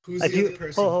 Who's If the you, other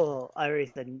person? Oh, I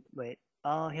already said. Wait.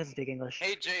 Oh, he doesn't speak English.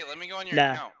 Hey Jay, let me go on your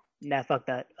Nah, account. nah, fuck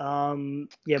that. Yeah, Come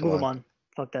move him on. on.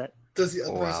 Fuck that. Does the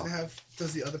other Wow. person have?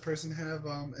 Does the other person have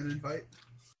an invite?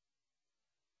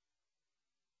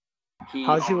 He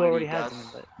Hazu already has does. an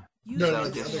invite. User No, the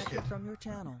other disconnected kid. from your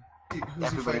channel. Who's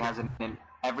Everybody he has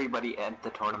everybody at the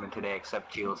tournament today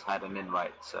except Cheels had an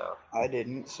invite, so I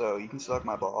didn't, so you can suck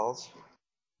my balls.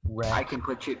 I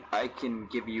can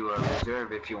give you a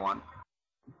reserve if you want.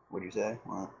 What do you say?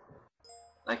 What?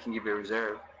 I can give you a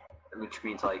reserve, which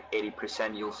means like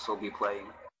 80% you'll still be playing.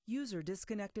 User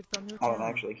disconnected from your I channel. don't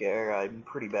actually care. I'm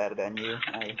pretty bad at NU.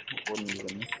 I wouldn't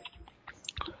even.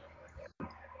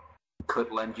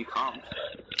 Could lend you comps.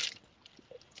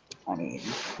 I mean,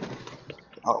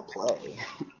 I'll play.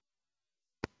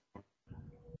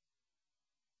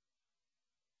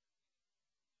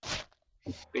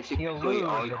 Basically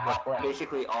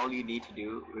all you need to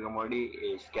do, Rigamorty,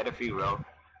 is get a free roll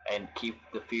and keep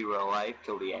the free roll alive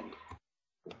till the end.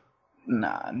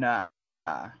 Nah.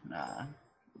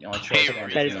 The only choice I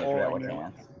That is can all Relic NU.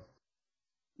 Ant.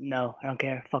 No, I don't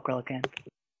care. Fuck Relican.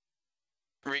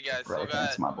 Three guys still Relic got.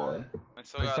 Ant's my boy. I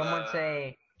still Did got. someone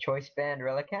say choice band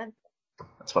Relican?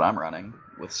 That's what I'm running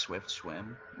with Swift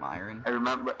Swim, Myron. I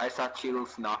remember I saw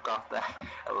Cheels knock off that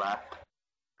a left.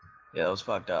 Yeah, that was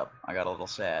fucked up. I got a little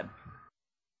sad.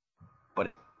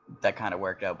 But that kind of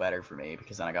worked out better for me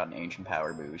because then I got an Ancient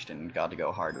Power boost and got to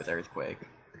go hard with Earthquake.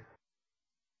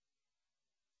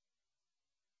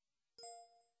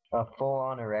 A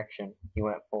full-on erection. He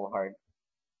went full hard.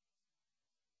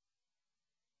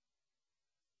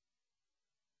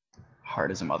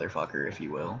 Hard as a motherfucker, if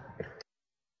you will.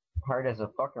 Hard as a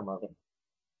fucker mother.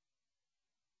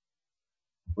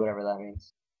 Whatever that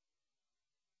means.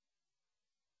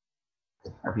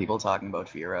 Are people talking about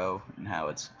Firo and how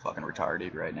it's fucking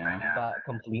retarded right now?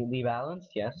 Completely balanced,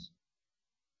 yes.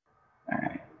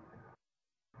 Alright.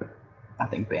 I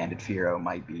think Bandit Firo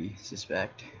might be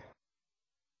suspect.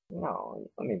 No,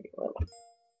 let me be a little.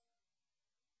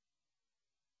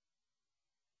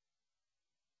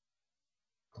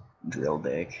 Drill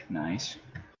Dick, nice.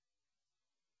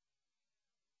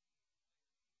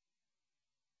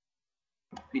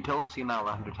 He told Senile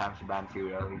 100 times to ban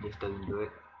Furo, he just doesn't do it.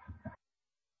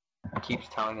 He keeps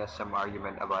telling us some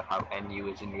argument about how NU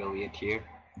isn't really a tier.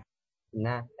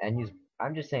 Nah,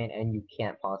 I'm just saying NU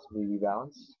can't possibly be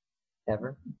balanced.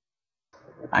 Ever.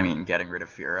 I mean, getting rid of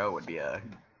Firo would be a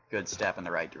good step in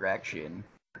the right direction.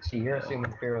 So you're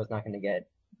assuming Firo's not going to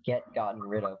get gotten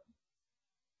rid of.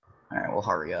 Alright, well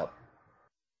hurry up.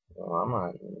 Well, I'm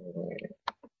not.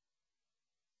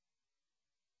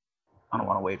 I don't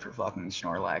want to wait for fucking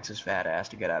Snorlax's fat ass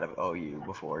to get out of OU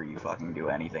before you fucking do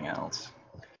anything else.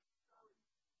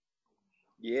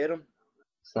 Get him.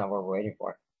 It's not what we're waiting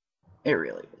for. It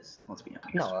really is. Let's be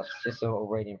honest. No, that's just what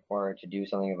we're waiting for to do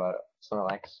something about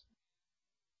Snorlax.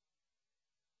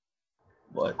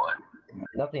 What?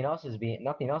 Nothing else is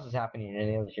happening,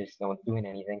 and it's just no one's doing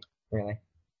anything really.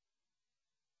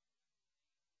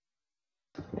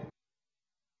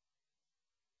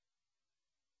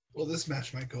 Well, this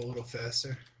match might go a little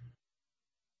faster.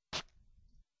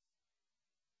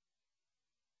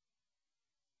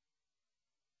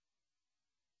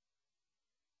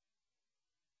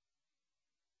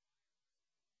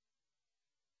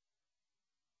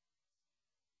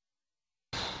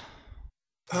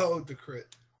 Oh, the crit.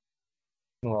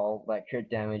 Well, that crit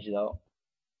damage though.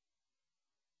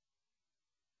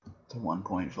 To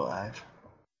 1.5.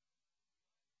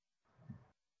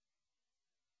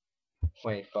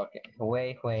 Wait, fucking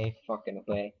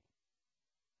away.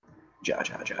 Ja.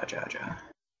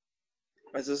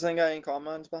 Is this thing got any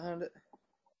comments behind it?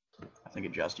 I think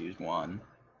it just used one,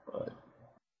 but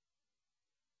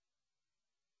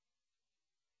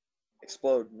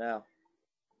Explode now.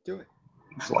 Do it.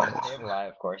 Live,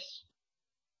 of course.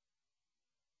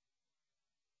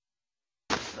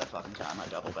 that fucking time I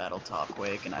double battled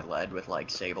Topquake and I led with like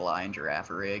Sableye and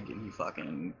Girafarig and he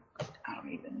fucking, I don't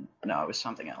even, no, it was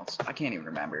something else. I can't even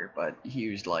remember, but he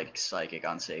used like Psychic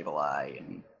on Sableye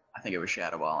and I think it was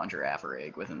Shadow Ball on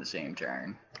Girafarig within the same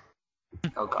turn.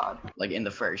 Oh god. Like in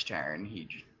the first turn, he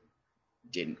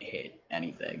didn't hit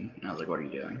anything. And I was like, what are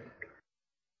you doing?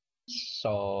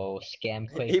 So,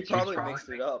 Scamquake. He probably mixed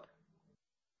it up.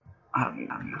 I don't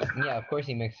know. Yeah, of course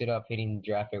he mixed it up, hitting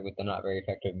Girafarig with the not very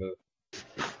effective move.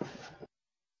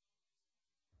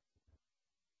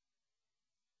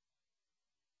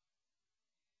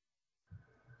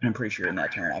 I'm pretty sure in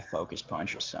that turn I focus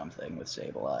punch or something with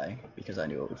Sableye because I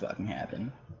knew it would fucking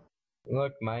happen.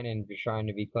 Look, Minen, you're trying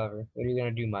to be clever. What are you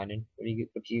gonna do, Minen?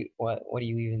 What are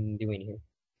you even doing here?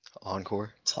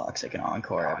 Encore. Toxic and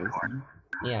encore everything.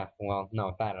 Yeah, well, no,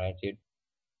 with that attitude.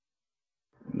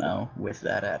 No, with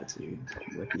that attitude.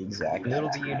 With the exact Little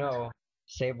attitude. do you know,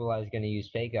 Sableye is gonna use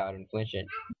Fake Out and flinch it.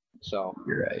 So.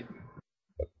 You're right.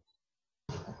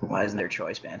 Why isn't there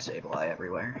choice band Sableye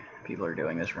everywhere? People are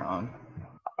doing this wrong.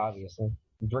 Obviously.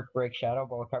 Brick Break Shadow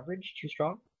Ball coverage, too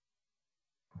strong?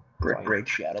 Brick Break,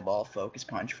 Shadow Ball, Focus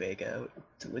Punch, Fake Out.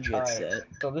 It's a legit set.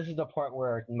 So this is the part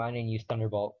where Minen used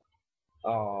Thunderbolt.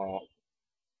 Oh.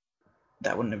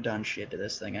 That wouldn't have done shit to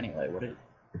this thing anyway, would it?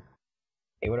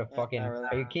 It would have fucking...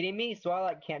 Are you kidding me?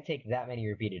 Swalot can't take that many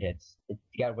repeated hits. You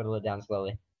gotta whittle it down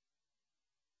slowly.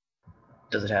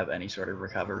 Does it have any sort of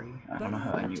recovery? I don't know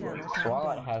how I knew it.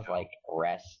 Swalot has, like,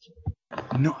 rest.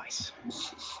 Nice.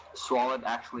 Swallowed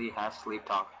actually has sleep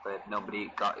talk, but nobody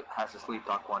has a sleep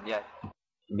talk one yet.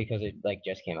 Because it, like,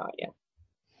 just came out, yeah.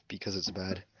 Because it's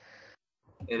bad.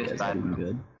 It is bad.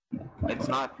 Good. It's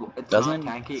not Doesn't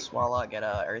tanky. Swalot get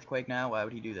a Earthquake now? Why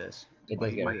would he do this? It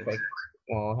does get Earthquake.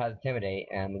 Well, it has Intimidate,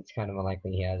 and it's kind of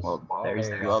unlikely he has...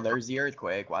 There's the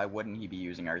Earthquake. Why wouldn't he be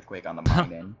using Earthquake on the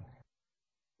Minen?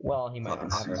 Well, he might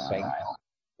not have Earthquake.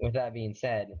 With that being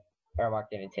said, Arbok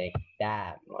didn't take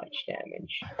that much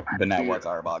damage. But now what's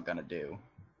Arbok gonna do?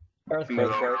 Earthquake.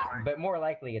 But more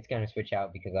likely it's gonna switch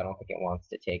out because I don't think it wants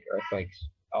to take Earthquakes.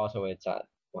 Also, it's,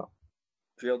 well...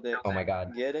 Drill Dick. Oh my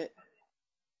god. Get it?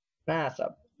 Nah,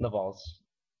 sub. The balls.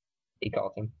 He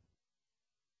called him.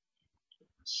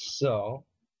 So,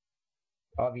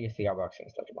 obviously Arbok's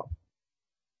gonna touch him off.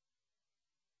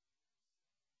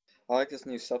 I like this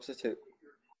new substitute.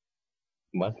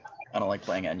 What? I don't like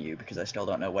playing NU because I still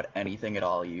don't know what anything at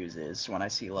all uses. When I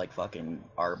see like fucking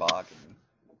Arbok and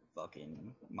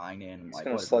fucking Minen, I'm like,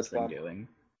 what is this thing doing?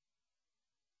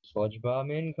 Sludge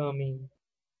Bomb incoming.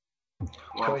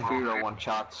 Well, Firo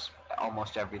one-shots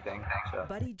almost everything. So.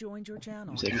 Buddy joined your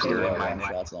channel. Firo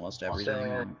one-shots almost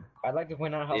everything. Also, I'd like to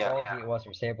point out how ballsy it was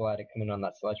for Sableye to come in on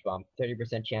that Sludge Bomb.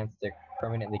 30% chance to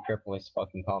permanently cripple his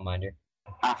fucking Calm Minder.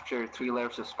 After 3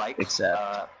 layers of spikes,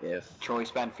 except if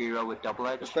Choice Band Firo with double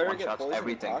edge one-shots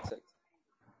everything.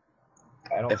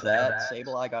 If that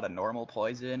Sableye got a normal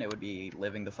poison, it would be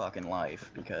living the fucking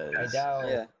life because I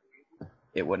doubt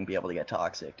it wouldn't be able to get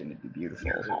toxic and it'd be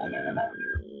beautiful.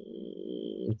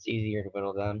 It's easier to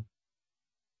whittle down.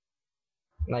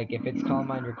 Like, if it's Calm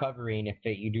Mind Recovery and if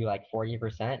you do like 40%,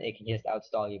 it can just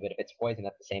outstall you, but if it's poison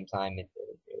at the same time, it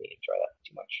doesn't really enjoy that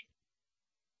too much.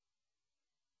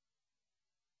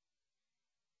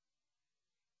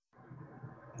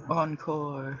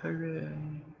 Encore, hooray.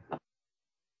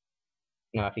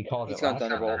 No, if he calls He's it got last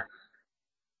Thunderbolt.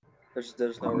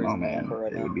 There's no reason man. for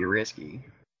right It now. would be risky.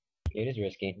 It is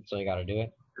risky, so you gotta do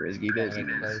it. Risky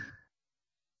business.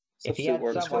 If he had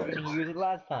sub, why didn't he use it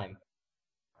last time?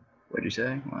 What'd you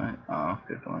say? What? Oh,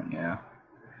 good point, yeah.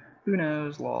 Who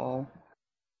knows, lol.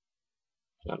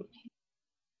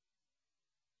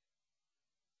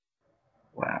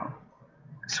 Wow.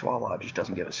 Swallow just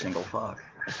doesn't give a single fuck.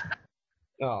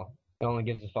 Oh, it only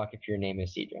gives a fuck if your name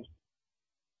is Seadra.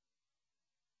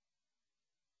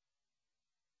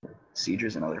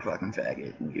 Seadra's another fucking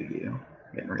faggot in Yu-Gi-Oh!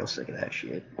 Getting real sick of that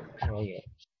shit. Oh yeah.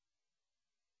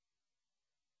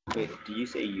 Wait, did you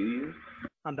say you?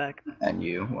 I'm back. And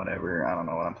you, whatever. I don't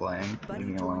know what I'm playing. Leave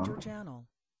me alone.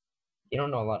 You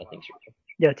don't know a lot of things.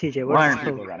 Yo, TJ, why aren't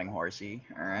people running Horsey?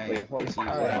 Alright, Horsey is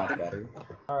much better.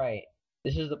 Alright,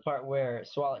 this is the part where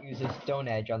Swallow uses Stone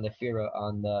Edge on the Furo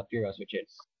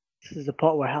switches. This is the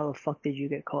part where how the fuck did you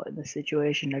get caught in this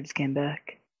situation? I just came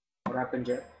back. What happened,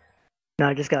 Jet? No,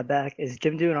 I just got back. Is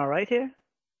Jim doing alright here?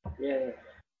 Yeah.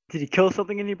 Did he kill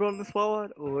something and he brought in the swallow?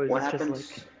 Or is What this happens?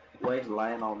 just like... Why is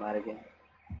Lion all mad again?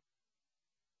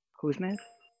 Who's mad?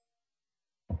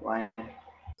 Lion.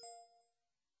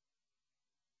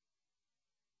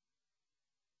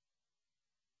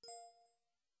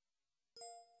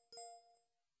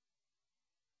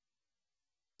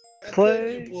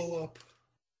 Play. Blow up.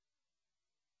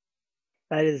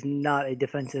 That is not a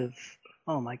defensive...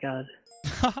 Oh my god.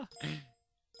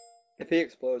 If he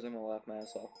explodes, I'm gonna laugh my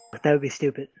ass off. That would be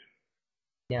stupid.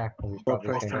 Yeah, because he's Well,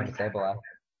 probably first going to time. Sableye.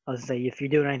 I was gonna say, if you're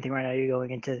doing anything right now, you're going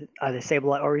into either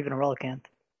Sableye or even a Relicanth.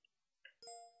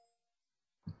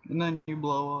 And then you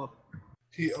blow up.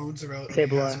 He owns a relic.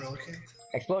 Sableye.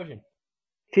 Explosion.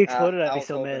 If he exploded, I'd be Al's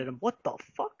so mad open. at him. What the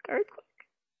fuck? Earthquake?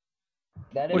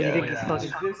 That What is do you think he's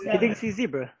fucking... He thinks he's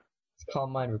Zebra. It's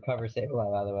Calm Mind Recover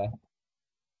Sableye, by the way.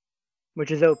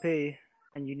 Which is OP,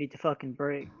 and you need to fucking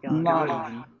break. Not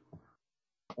even.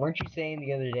 Weren't you saying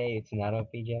the other day it's not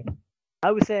OP, Jack?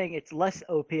 I was saying it's less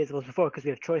OP as it was before because we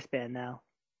have choice band now.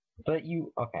 But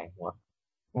you okay? Well,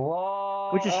 whoa!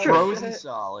 Which is true. Frozen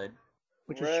solid.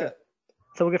 Which is true.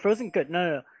 So we'll get frozen. Good.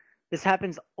 No. This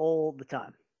happens all the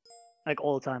time, like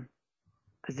all the time.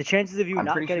 Because the chances of you I'm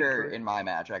not pretty getting sure in my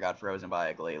match I got frozen by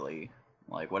a Glalie.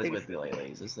 Like, what is with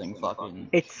Glaleys? This thing fucking.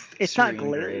 It's not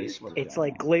Grace. Glalie. It's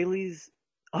like Glalie's.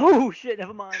 Oh shit!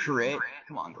 Never mind. Crit.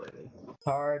 Come on, Glalie.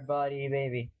 Hard body,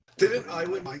 baby. Didn't I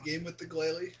win my game with the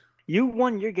Glalie? You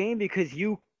won your game because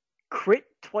you crit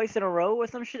twice in a row or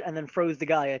some shit, and then froze the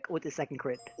guy with the second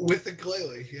crit. With the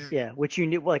Glalie, yeah. Yeah, which you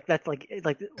knew. Like that's like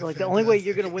the only way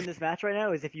you're gonna win this match right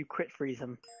now is if you crit freeze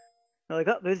him. They're like,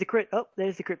 oh, there's the crit. Oh,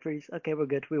 there's the crit freeze. Okay, we're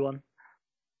good. We won.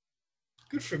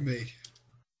 Good for me.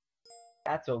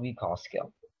 That's what we call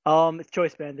skill. It's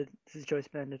choice banded. This is choice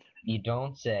banded. You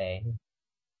don't say.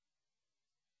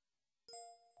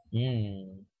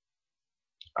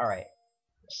 Alright.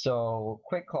 So,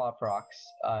 quick claw procs,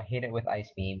 hit it with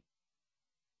ice beam.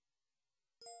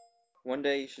 One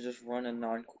day you should just run a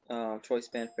non-choice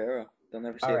band Pharaoh. They'll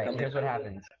never see it Alright, coming. here's what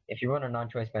happens. If you run a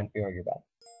non-choice band Pharaoh, you're bad.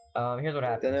 Here's what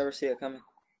happens. They'll never see it coming.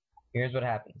 Here's what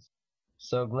happens.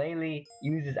 So Glalie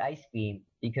uses Ice Beam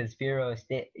because Pharaoh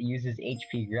uses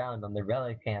HP Ground on the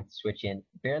Relic Pants switch in,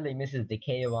 barely misses the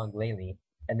KO on Glalie,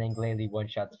 and then Glalie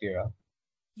one-shots Pharaoh.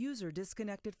 User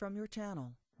disconnected from your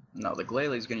channel. No, the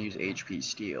Glalie going to use HP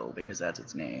Steel because that's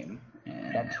its name.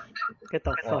 And... Get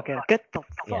the fuck out. Get the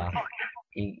fuck out.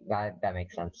 That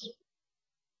makes sense.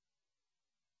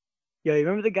 Yo, you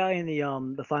remember the guy in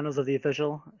the finals of the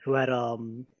official who had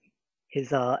his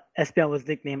SPL was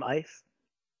nicknamed Ice?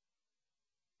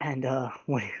 And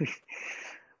when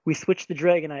we switched the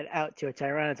Dragonite out to a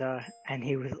Tyranitar, and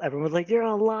everyone was like, "You're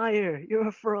a liar! You're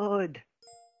a fraud!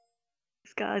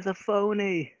 This guy's a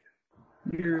phony!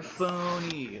 You're a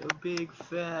phony! A big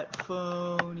fat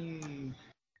phony!"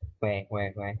 Wait.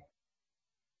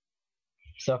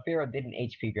 So Pharaoh did an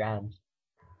HP Ground.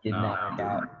 Did not knock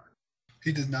out.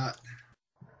 He does not.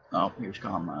 Oh, here's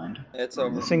Calm Mind. It's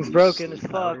over. This thing's broken as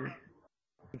fuck.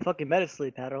 Fucking Meta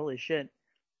Sleep Powder, holy shit.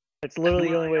 It's literally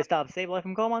the only way to stop Sableye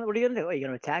from Calm Mind. What are you gonna do? Are you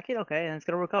gonna attack it? Okay, and it's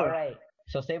gonna recover. Alright,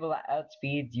 so Sableye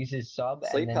outspeeds, uses sub,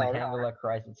 Sleep and then powder. Handler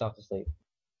cries itself to sleep.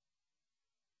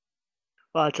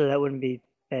 Well, actually, that wouldn't be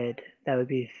bad. That would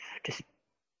be just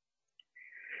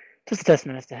a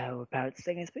testament as to how overpowered this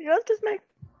thing is. But yeah, let's just make.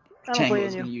 I don't play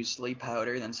Tango's in gonna you. use Sleep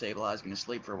Powder, then Sableye's gonna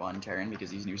sleep for one turn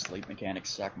because these new sleep mechanics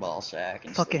suck ball sack.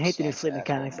 And Fucking hate the new sleep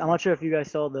mechanics. I'm not sure if you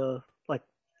guys saw the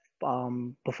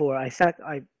before I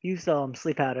used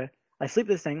sleep powder. I sleep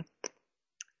this thing.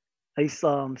 I use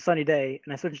Sunny Day,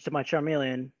 and I switch it to my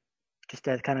Charmeleon just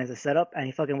as kind of as a setup, and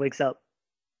he fucking wakes up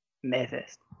mad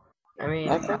fast. I mean,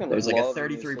 there's like a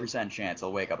 33% chance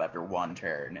he'll wake up after one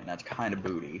turn, and that's kind of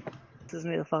booty. This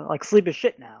is like sleep is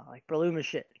shit now. Like Breloom is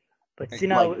shit. But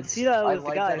Senile was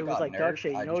the guy who was like Dark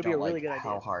Shade. You know, it would be a really good idea.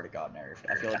 How hard it got nerfed.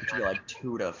 I feel like it should be like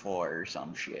 2 to 4 or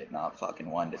some shit, not fucking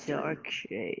 1 to 3. Dark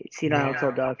Shade. Senile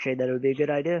told Dark Shade that it would be a good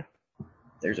idea.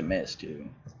 There's a miss too.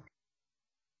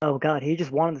 Oh god, he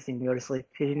just wanted this thing to go to sleep.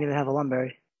 He didn't even have a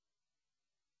Lumberry.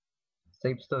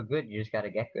 Sleep's still good, you just gotta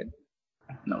get good.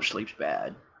 No, sleep's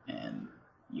bad, and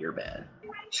you're bad.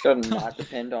 Just gotta not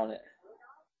depend on it.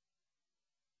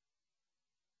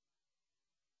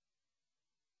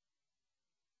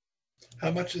 How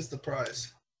much is the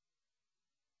prize?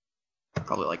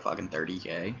 Probably like fucking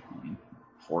 30k. I mean,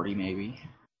 40 maybe.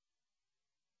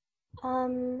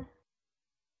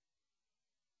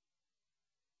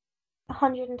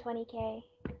 120k.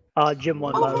 Jim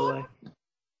won, by the way.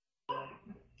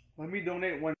 Let me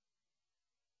donate one.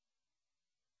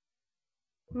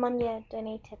 Munya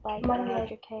donated like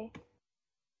 100k.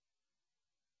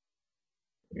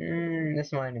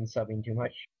 This mine isn't subbing too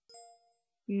much.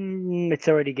 It's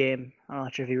already game. I'm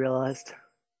not sure if you realized.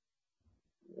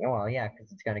 Well, yeah,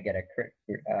 because it's gonna get a crit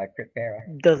para.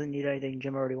 Doesn't need anything.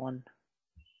 Jim already won.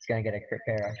 It's gonna get a crit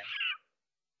para.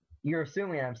 You're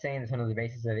assuming I'm saying this under the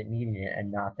basis of it needing it, and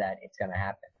not that it's gonna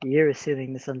happen. You're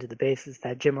assuming this under the basis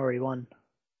that Jim already won.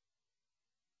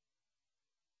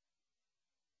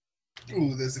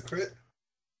 Ooh, there's a crit.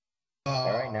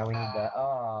 Alright, now we need the.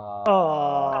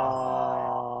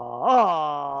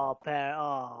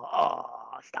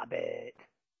 Stop it.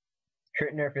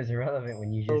 Crit nerf is irrelevant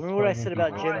when you just. Remember what I said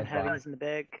about Jim like having that. this in the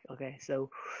bag? Okay,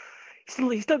 so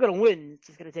he's still gonna win. It's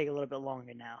just gonna take a little bit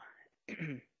longer now.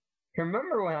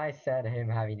 Remember when I said him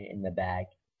having it in the bag?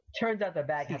 Turns out the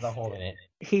bag has a hole in it.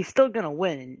 He's still gonna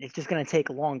win. It's just gonna take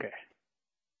longer.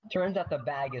 Turns out the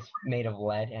bag is made of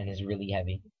lead and is really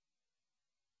heavy.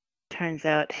 Turns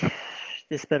out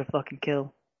this better fucking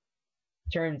kill.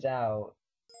 Turns out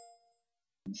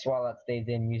Swalot stays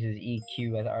in, uses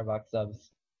EQ as Arbok subs.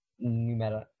 New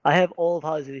meta. I have all of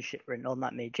Hazu's shit written. Oh,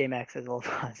 not me. J-Max has all of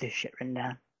Hazu's shit written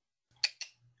down.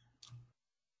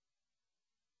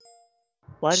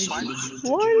 Why did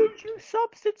you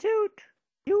substitute?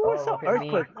 You were so Look at me.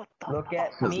 earthquake. What the Look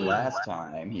at Because me. last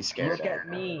time he scared Look at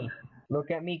me. Look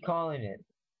at me calling it.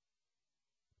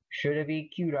 Should have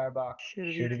EQ'd Arbok.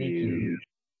 Should have EQ'd.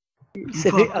 So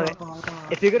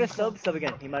if you're gonna sub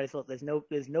again. You might as well. There's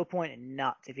no point in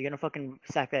not. If you're gonna fucking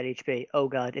sack that HP. Oh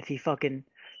god, if he fucking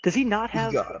does he not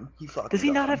have? He got him. He fucking Does he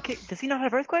got not him. have? Does he not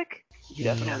have earthquake? He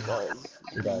definitely does.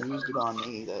 He used it on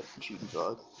me, that cheating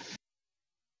fuck.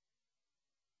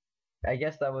 I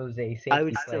guess that was a safety I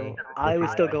would play.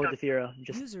 still go into Furo.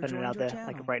 Just User putting it joined out your there.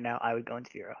 Like channel. right now, I would go into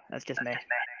Furo. That's just me.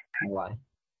 Why?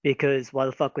 Because why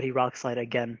the fuck would he rock slide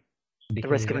again? Because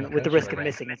The risk he's of gonna with the kill risk of you.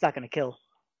 missing, it's not gonna kill.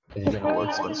 He's gonna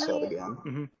Works on sub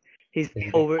again. He's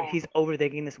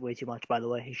overthinking this way too much. By the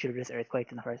way, he should have just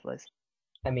earthquaked in the first place.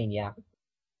 I mean, yeah.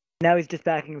 Now he's just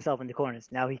backing himself into corners.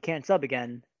 Now he can't sub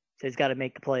again, so he's got to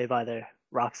make the play of either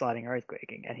rock sliding or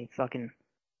earthquaking, and he fucking.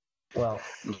 Well,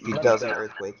 if he does an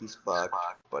earthquake, he's fucked.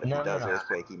 But if he does no.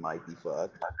 earthquake, he might be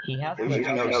fucked. He has There's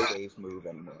to- no safe move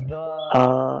anymore.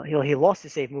 He lost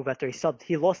his save move after he subbed.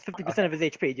 He lost 50% of his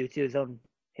HP due to his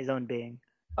own being.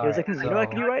 He was like, you know what I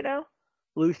can do right now?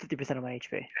 Lose 50% of my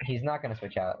HP. He's not gonna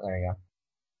switch out. There you go.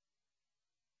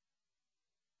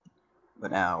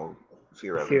 But now,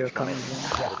 Furo comes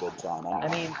in. had a good time out. I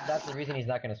mean, that's the reason he's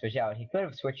not gonna switch out. He could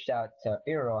have switched out to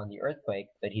Firo on the Earthquake,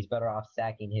 but he's better off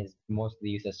sacking his mostly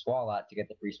useless Swalot to get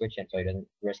the free switch in so he doesn't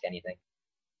risk anything.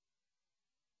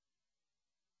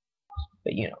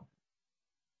 But you know.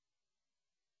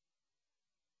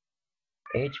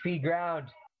 HP ground.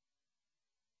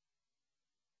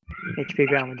 HP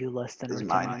ground would do less than Is return.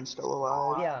 Mine still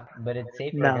alive? Yeah, but it's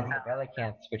safer No. against the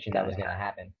Relicanth switching that was gonna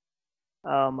happen.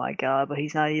 Oh my god, but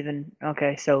he's not even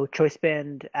okay. So choice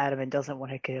band Adamant doesn't want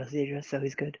to hit KO Cedra, so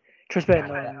he's good. Choice band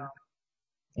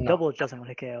Double doesn't want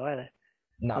to KO either.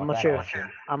 No, I'm not that sure. option.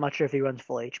 I'm not sure if he runs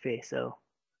full HP. So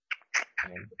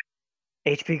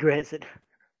HP granted.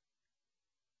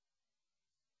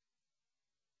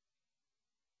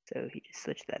 So he just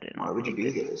switched that in. Why would you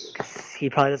do this? 'Cause he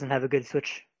probably doesn't have a good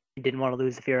switch. He didn't want to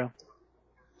lose the Furo.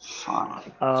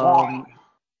 Fine.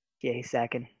 Yeah, he's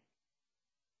sacking.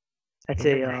 It's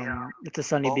a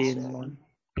Sunny Bean one.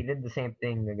 He did the same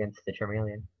thing against the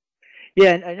Charmeleon.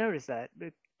 Yeah, I noticed that.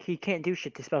 But he can't do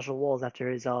shit to special walls after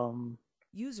his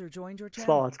User joined your channel.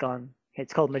 Swallow's gone.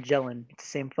 It's called Magellan. It's the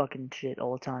same fucking shit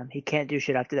all the time. He can't do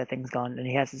shit after that thing's gone, and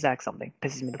he has to sack something.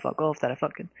 Pisses me the fuck off that I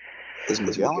fucking. Is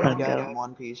Magellan a guy in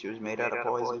One Piece who was made out of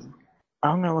poison?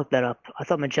 I'm gonna look that up. I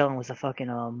thought Magellan was a fucking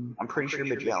I'm pretty sure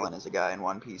Magellan is a guy in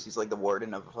One Piece. He's like the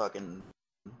warden of fucking.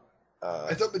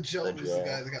 I thought Magellan was the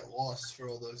guy that got lost for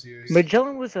all those years.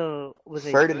 Magellan was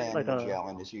Ferdinand like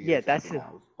Magellan is who you're yeah, that's thinking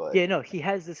it. of, but... Yeah, no, he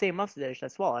has the same mustache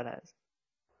that Swallow has.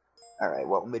 Alright,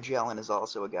 well, Magellan is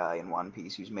also a guy in One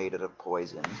Piece who's made out of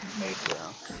poison.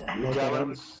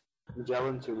 Magellan's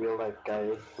a real life guy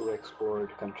who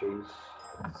explored countries,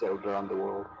 sailed around the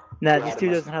world. Nah, this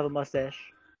dude doesn't have a mustache.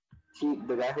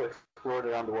 The guy who explored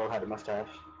around the world had a mustache.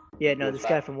 Yeah, no, this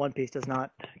guy from One Piece does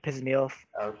not. Pisses me off.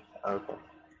 Oh, okay.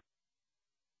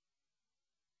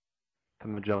 The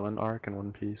Magellan arc in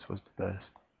One Piece was the best.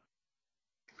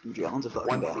 Magellan's a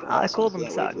fucking badass. I called him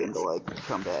Can't wait for him sagas. to, like,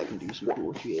 come back and do some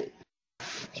cool shit.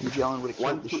 So Magellan would have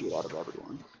killed the shit out of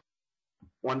everyone.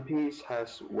 One Piece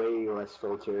has way less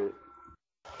filter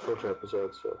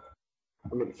episodes, so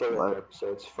I mean filler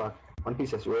episodes. Fuck. One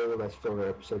Piece has way less filler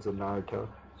episodes than Naruto.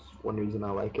 That's one reason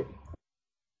I like it.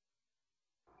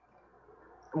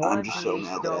 I'm just so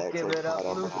mad that I Don't actually give it caught up,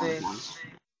 up with One Luffy. Piece.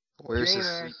 Where's his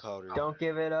Dreamer, sleep powder? Don't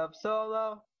give it up,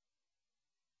 Solo.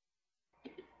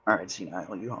 Alright,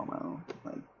 Senile, you homo.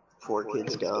 Like, 4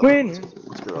 kids go. Win!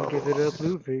 Let's grow Don't up. give it up,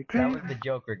 Luffy. That was the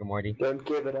joke, Rick and Morty. Don't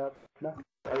give it up. No.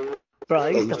 Bro,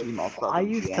 I That used used to be my to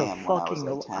fucking jam when I was fucking.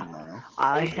 like 10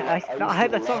 though. I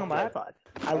have that song on my iPod.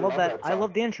 I love that. I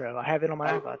love the intro. I have it on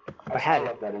my iPod. I had I it.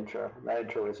 love that intro. That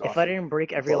intro is If awesome. I didn't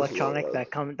break every Close to electronic it.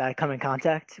 that I come in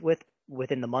contact with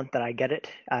within the month that I get it,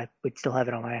 I would still have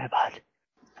it on my iPod.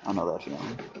 I know that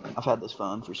feeling. I've had this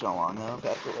phone for so long though. I've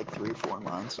had it for like 3 or 4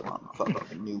 months. So I'm a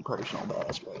fucking new personal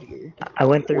best right here. I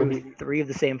went through 3 of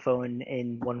the same phone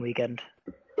in one weekend.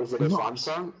 Is it a Nice.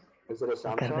 Samsung? Is it a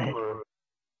Samsung or?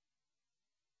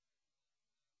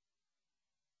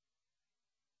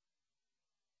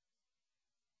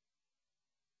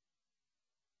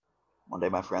 One day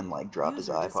my friend like dropped his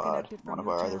User iPod. disconnected from One of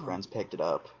your our other channel. friends picked it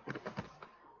up.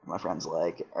 My friend's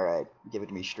like, alright, give it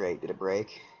to me straight. Did it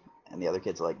break? And the other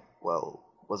kid's like, well,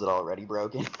 was it already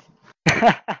broken?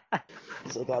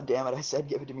 He's like, God damn it, I said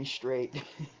give it to me straight. He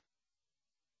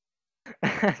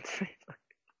That's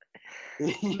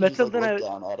just like something I looked would,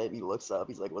 down at it and he looks up,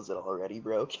 he's like, was it already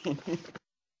broken?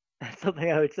 that's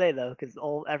something I would say though, because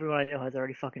everyone I know has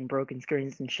already fucking broken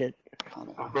screens and shit.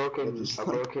 I've broken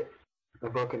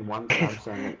one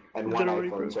Samsung and Is one it already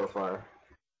iPhone broken? so far.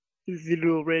 Is it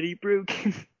already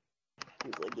broken?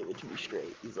 He's like, give it to me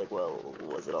straight. He's like, well,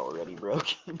 was it already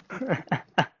broken?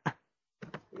 That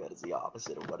is the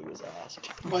opposite of what he was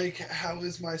asked. Mike, how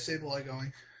is my Sableye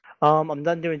going? I'm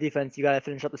done doing defense. You gotta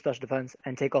finish up the special defense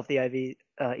and take off the EVs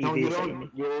No, you that you don't. need.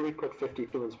 You only put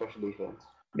 52 in special defense.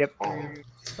 Yep.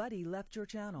 Buddy left your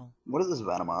channel. What does this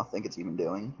Venomoth think it's even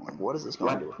doing? Like, what is this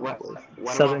going to accomplish?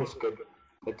 One is good.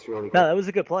 It's really good. No, that was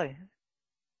a good play.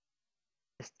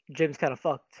 Jim's kind of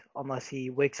fucked unless he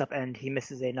wakes up and he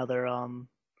misses another.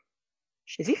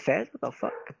 Is he fast? What the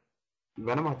fuck?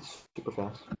 Venomoth is super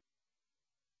fast.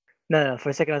 No. For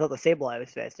a second, I thought the Sableye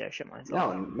was faster. I shit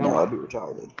myself. No, I'd be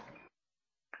retarded.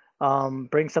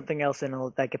 Bring something else in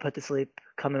that can put to sleep.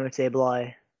 Come in with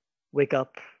Sableye. Wake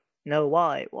up. No,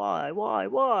 why?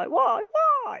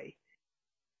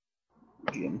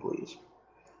 Jim, please.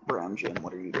 Brown Jim,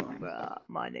 what are you doing?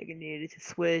 My nigga needed to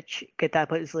switch. Get that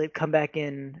put to sleep. Come back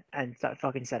in and start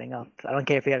fucking setting up. I don't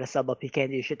care if you got a sub up. He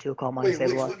can't do shit to a call mine Wait, which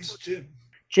Sableye. one's Jim?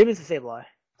 Jim is the Sableye.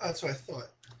 That's what I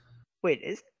thought. Wait,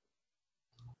 is it?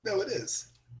 No, it is.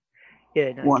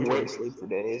 Yeah, no. One day sleep for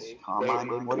days.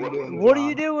 Calm-minded. What are you doing? What are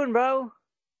you doing, bro?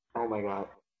 Oh my god.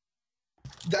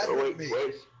 That's me.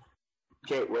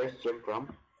 Where's Jim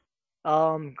from?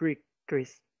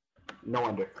 Greece. No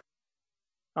wonder.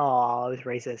 Oh, it was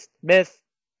racist. Miss.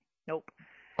 Nope.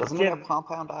 Doesn't Jim, it have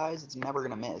compound eyes? It's never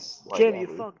gonna miss. Like, Jim,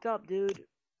 ever. you fucked up, dude.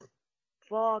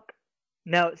 Fuck.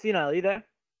 Now, Senile, are you there?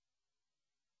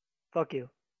 Fuck you.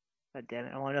 God damn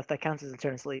it. I want to know if that counts as a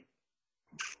turn of sleep.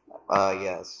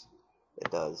 Yes. It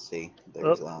does. See,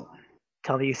 there's that.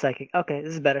 Tell me you psychic. Okay,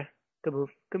 this is better. Good move.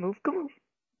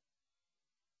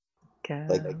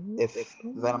 Like, if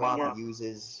Venomoth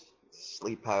uses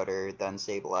sleep powder, then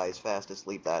Sableye's fast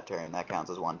asleep that turn, that counts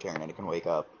as one turn, and it can wake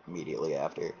up immediately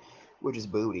after, which is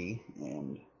booty,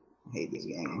 and I hate this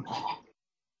game.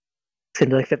 It's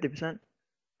gonna be like 50%.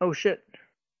 Oh shit.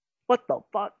 What the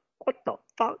fuck?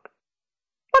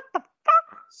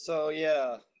 So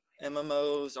yeah,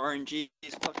 MMO's RNG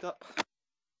is fucked up.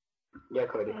 Yeah,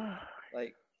 Cody.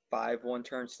 Like 5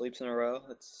 one-turn sleeps in a row.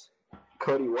 It's.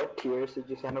 Cody, what tiers did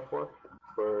you sign up for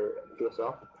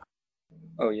PSL?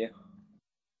 Oh yeah.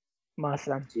 My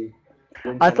son.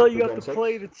 I thought you have to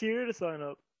play the tier to sign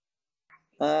up.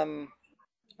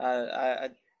 I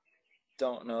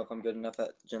don't know if I'm good enough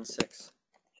at Gen 6.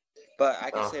 But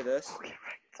I can say this.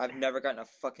 I've never gotten a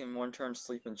fucking one-turn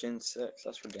sleep in Gen 6.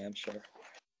 That's for damn sure.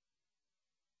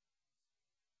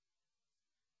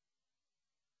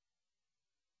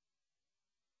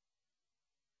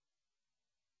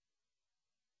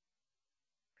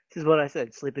 This is what I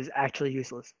said. Sleep is actually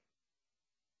useless.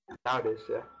 Nowadays,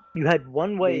 yeah. You had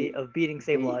one way of beating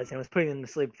Sableize, and it was putting them to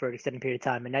sleep for an extended period of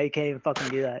time, and now you can't even fucking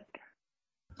do that.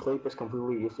 Sleep is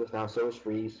completely useless now, so is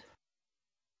freeze.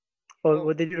 Well,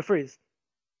 what'd they do to freeze?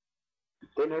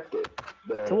 They nerfed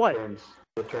it. To what?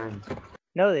 The turns.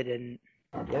 No, they didn't.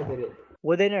 Yeah, they did.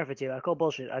 What'd they nerf it to? I call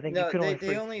bullshit. I think you could only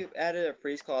they only added a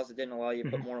freeze clause that didn't allow you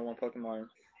to put more than one Pokemon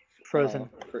frozen.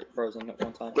 Frozen at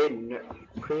one time.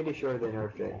 Pretty sure they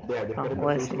nerfed it. Yeah, they put in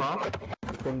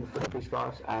the freeze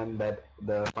clause, and that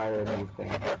the fire move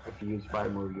thing. If you use fire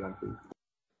move, you unfreeze.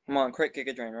 Come on, crit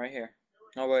Giga Drain right here.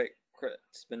 Oh wait,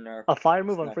 crit's been nerfed. A fire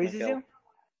move unfreezes you?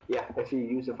 Yeah, if you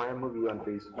use a fire move, you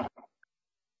unfreeze.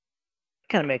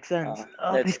 Kind of makes sense.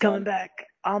 He's coming back.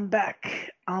 I'm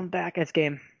back. It's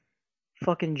game.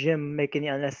 Fucking Jim making the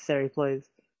unnecessary plays.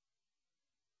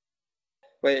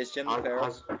 Wait, is Jim the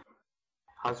Pharaoh?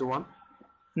 Hazu won?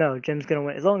 No, Jim's gonna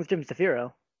win. As long as Jim's the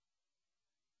Pharaoh.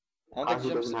 I don't think Hazu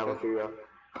Jim's doesn't have a Pharaoh.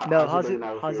 No,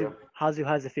 Hazu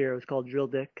has a Pharaoh. It's called Drill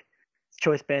Dick. It's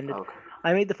Choice Banded. Okay.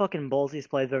 I made the fucking ballsiest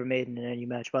play I've ever made in any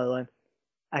match, by the way.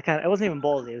 It wasn't even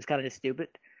ballsy. It was kind of just stupid.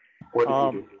 What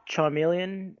did you do?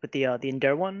 Charmeleon with the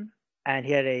Endure one, and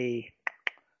he had a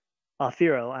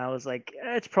Pharaoh, and I was like,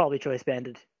 it's probably Choice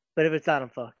Banded. But if it's not, I'm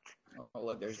fucked. Oh,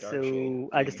 look, there's Dark So Shade.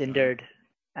 I just endured,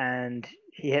 and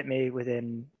he hit me with a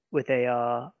what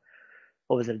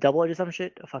was it, a double edge or some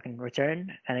shit, a fucking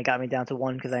return, and it got me down to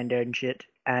 1 because I endured and shit,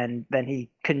 and then he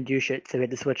couldn't do shit, so he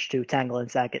had to switch to Tangle and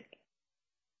sack it.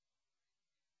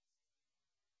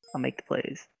 I'll make the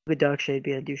plays. Good Dark Shade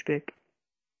being a douchebag.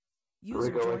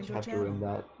 User joined your kept doing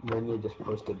channel. that. Then you just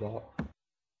posted that.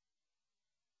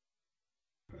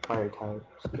 Fire type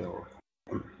skill.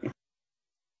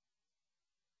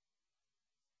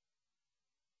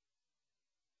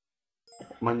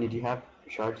 Money, do you have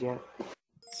shards yet?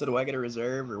 So do I get a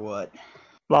reserve or what?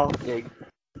 Well, yeah.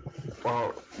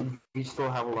 Well, we still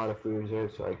have a lot of food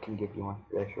reserves, so I can give you one.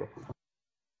 Yeah, sure.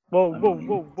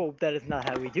 Whoa! That is not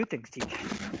how we do things,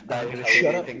 TJ. That is how Shut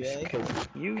we do up, things.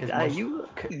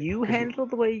 You handle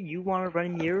the way you want to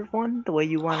run your one, the way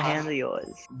you want to handle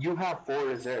yours. You have 4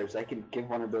 reserves. I can give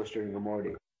one of those during the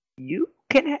morning. You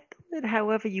can handle it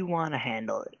however you want to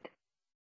handle it.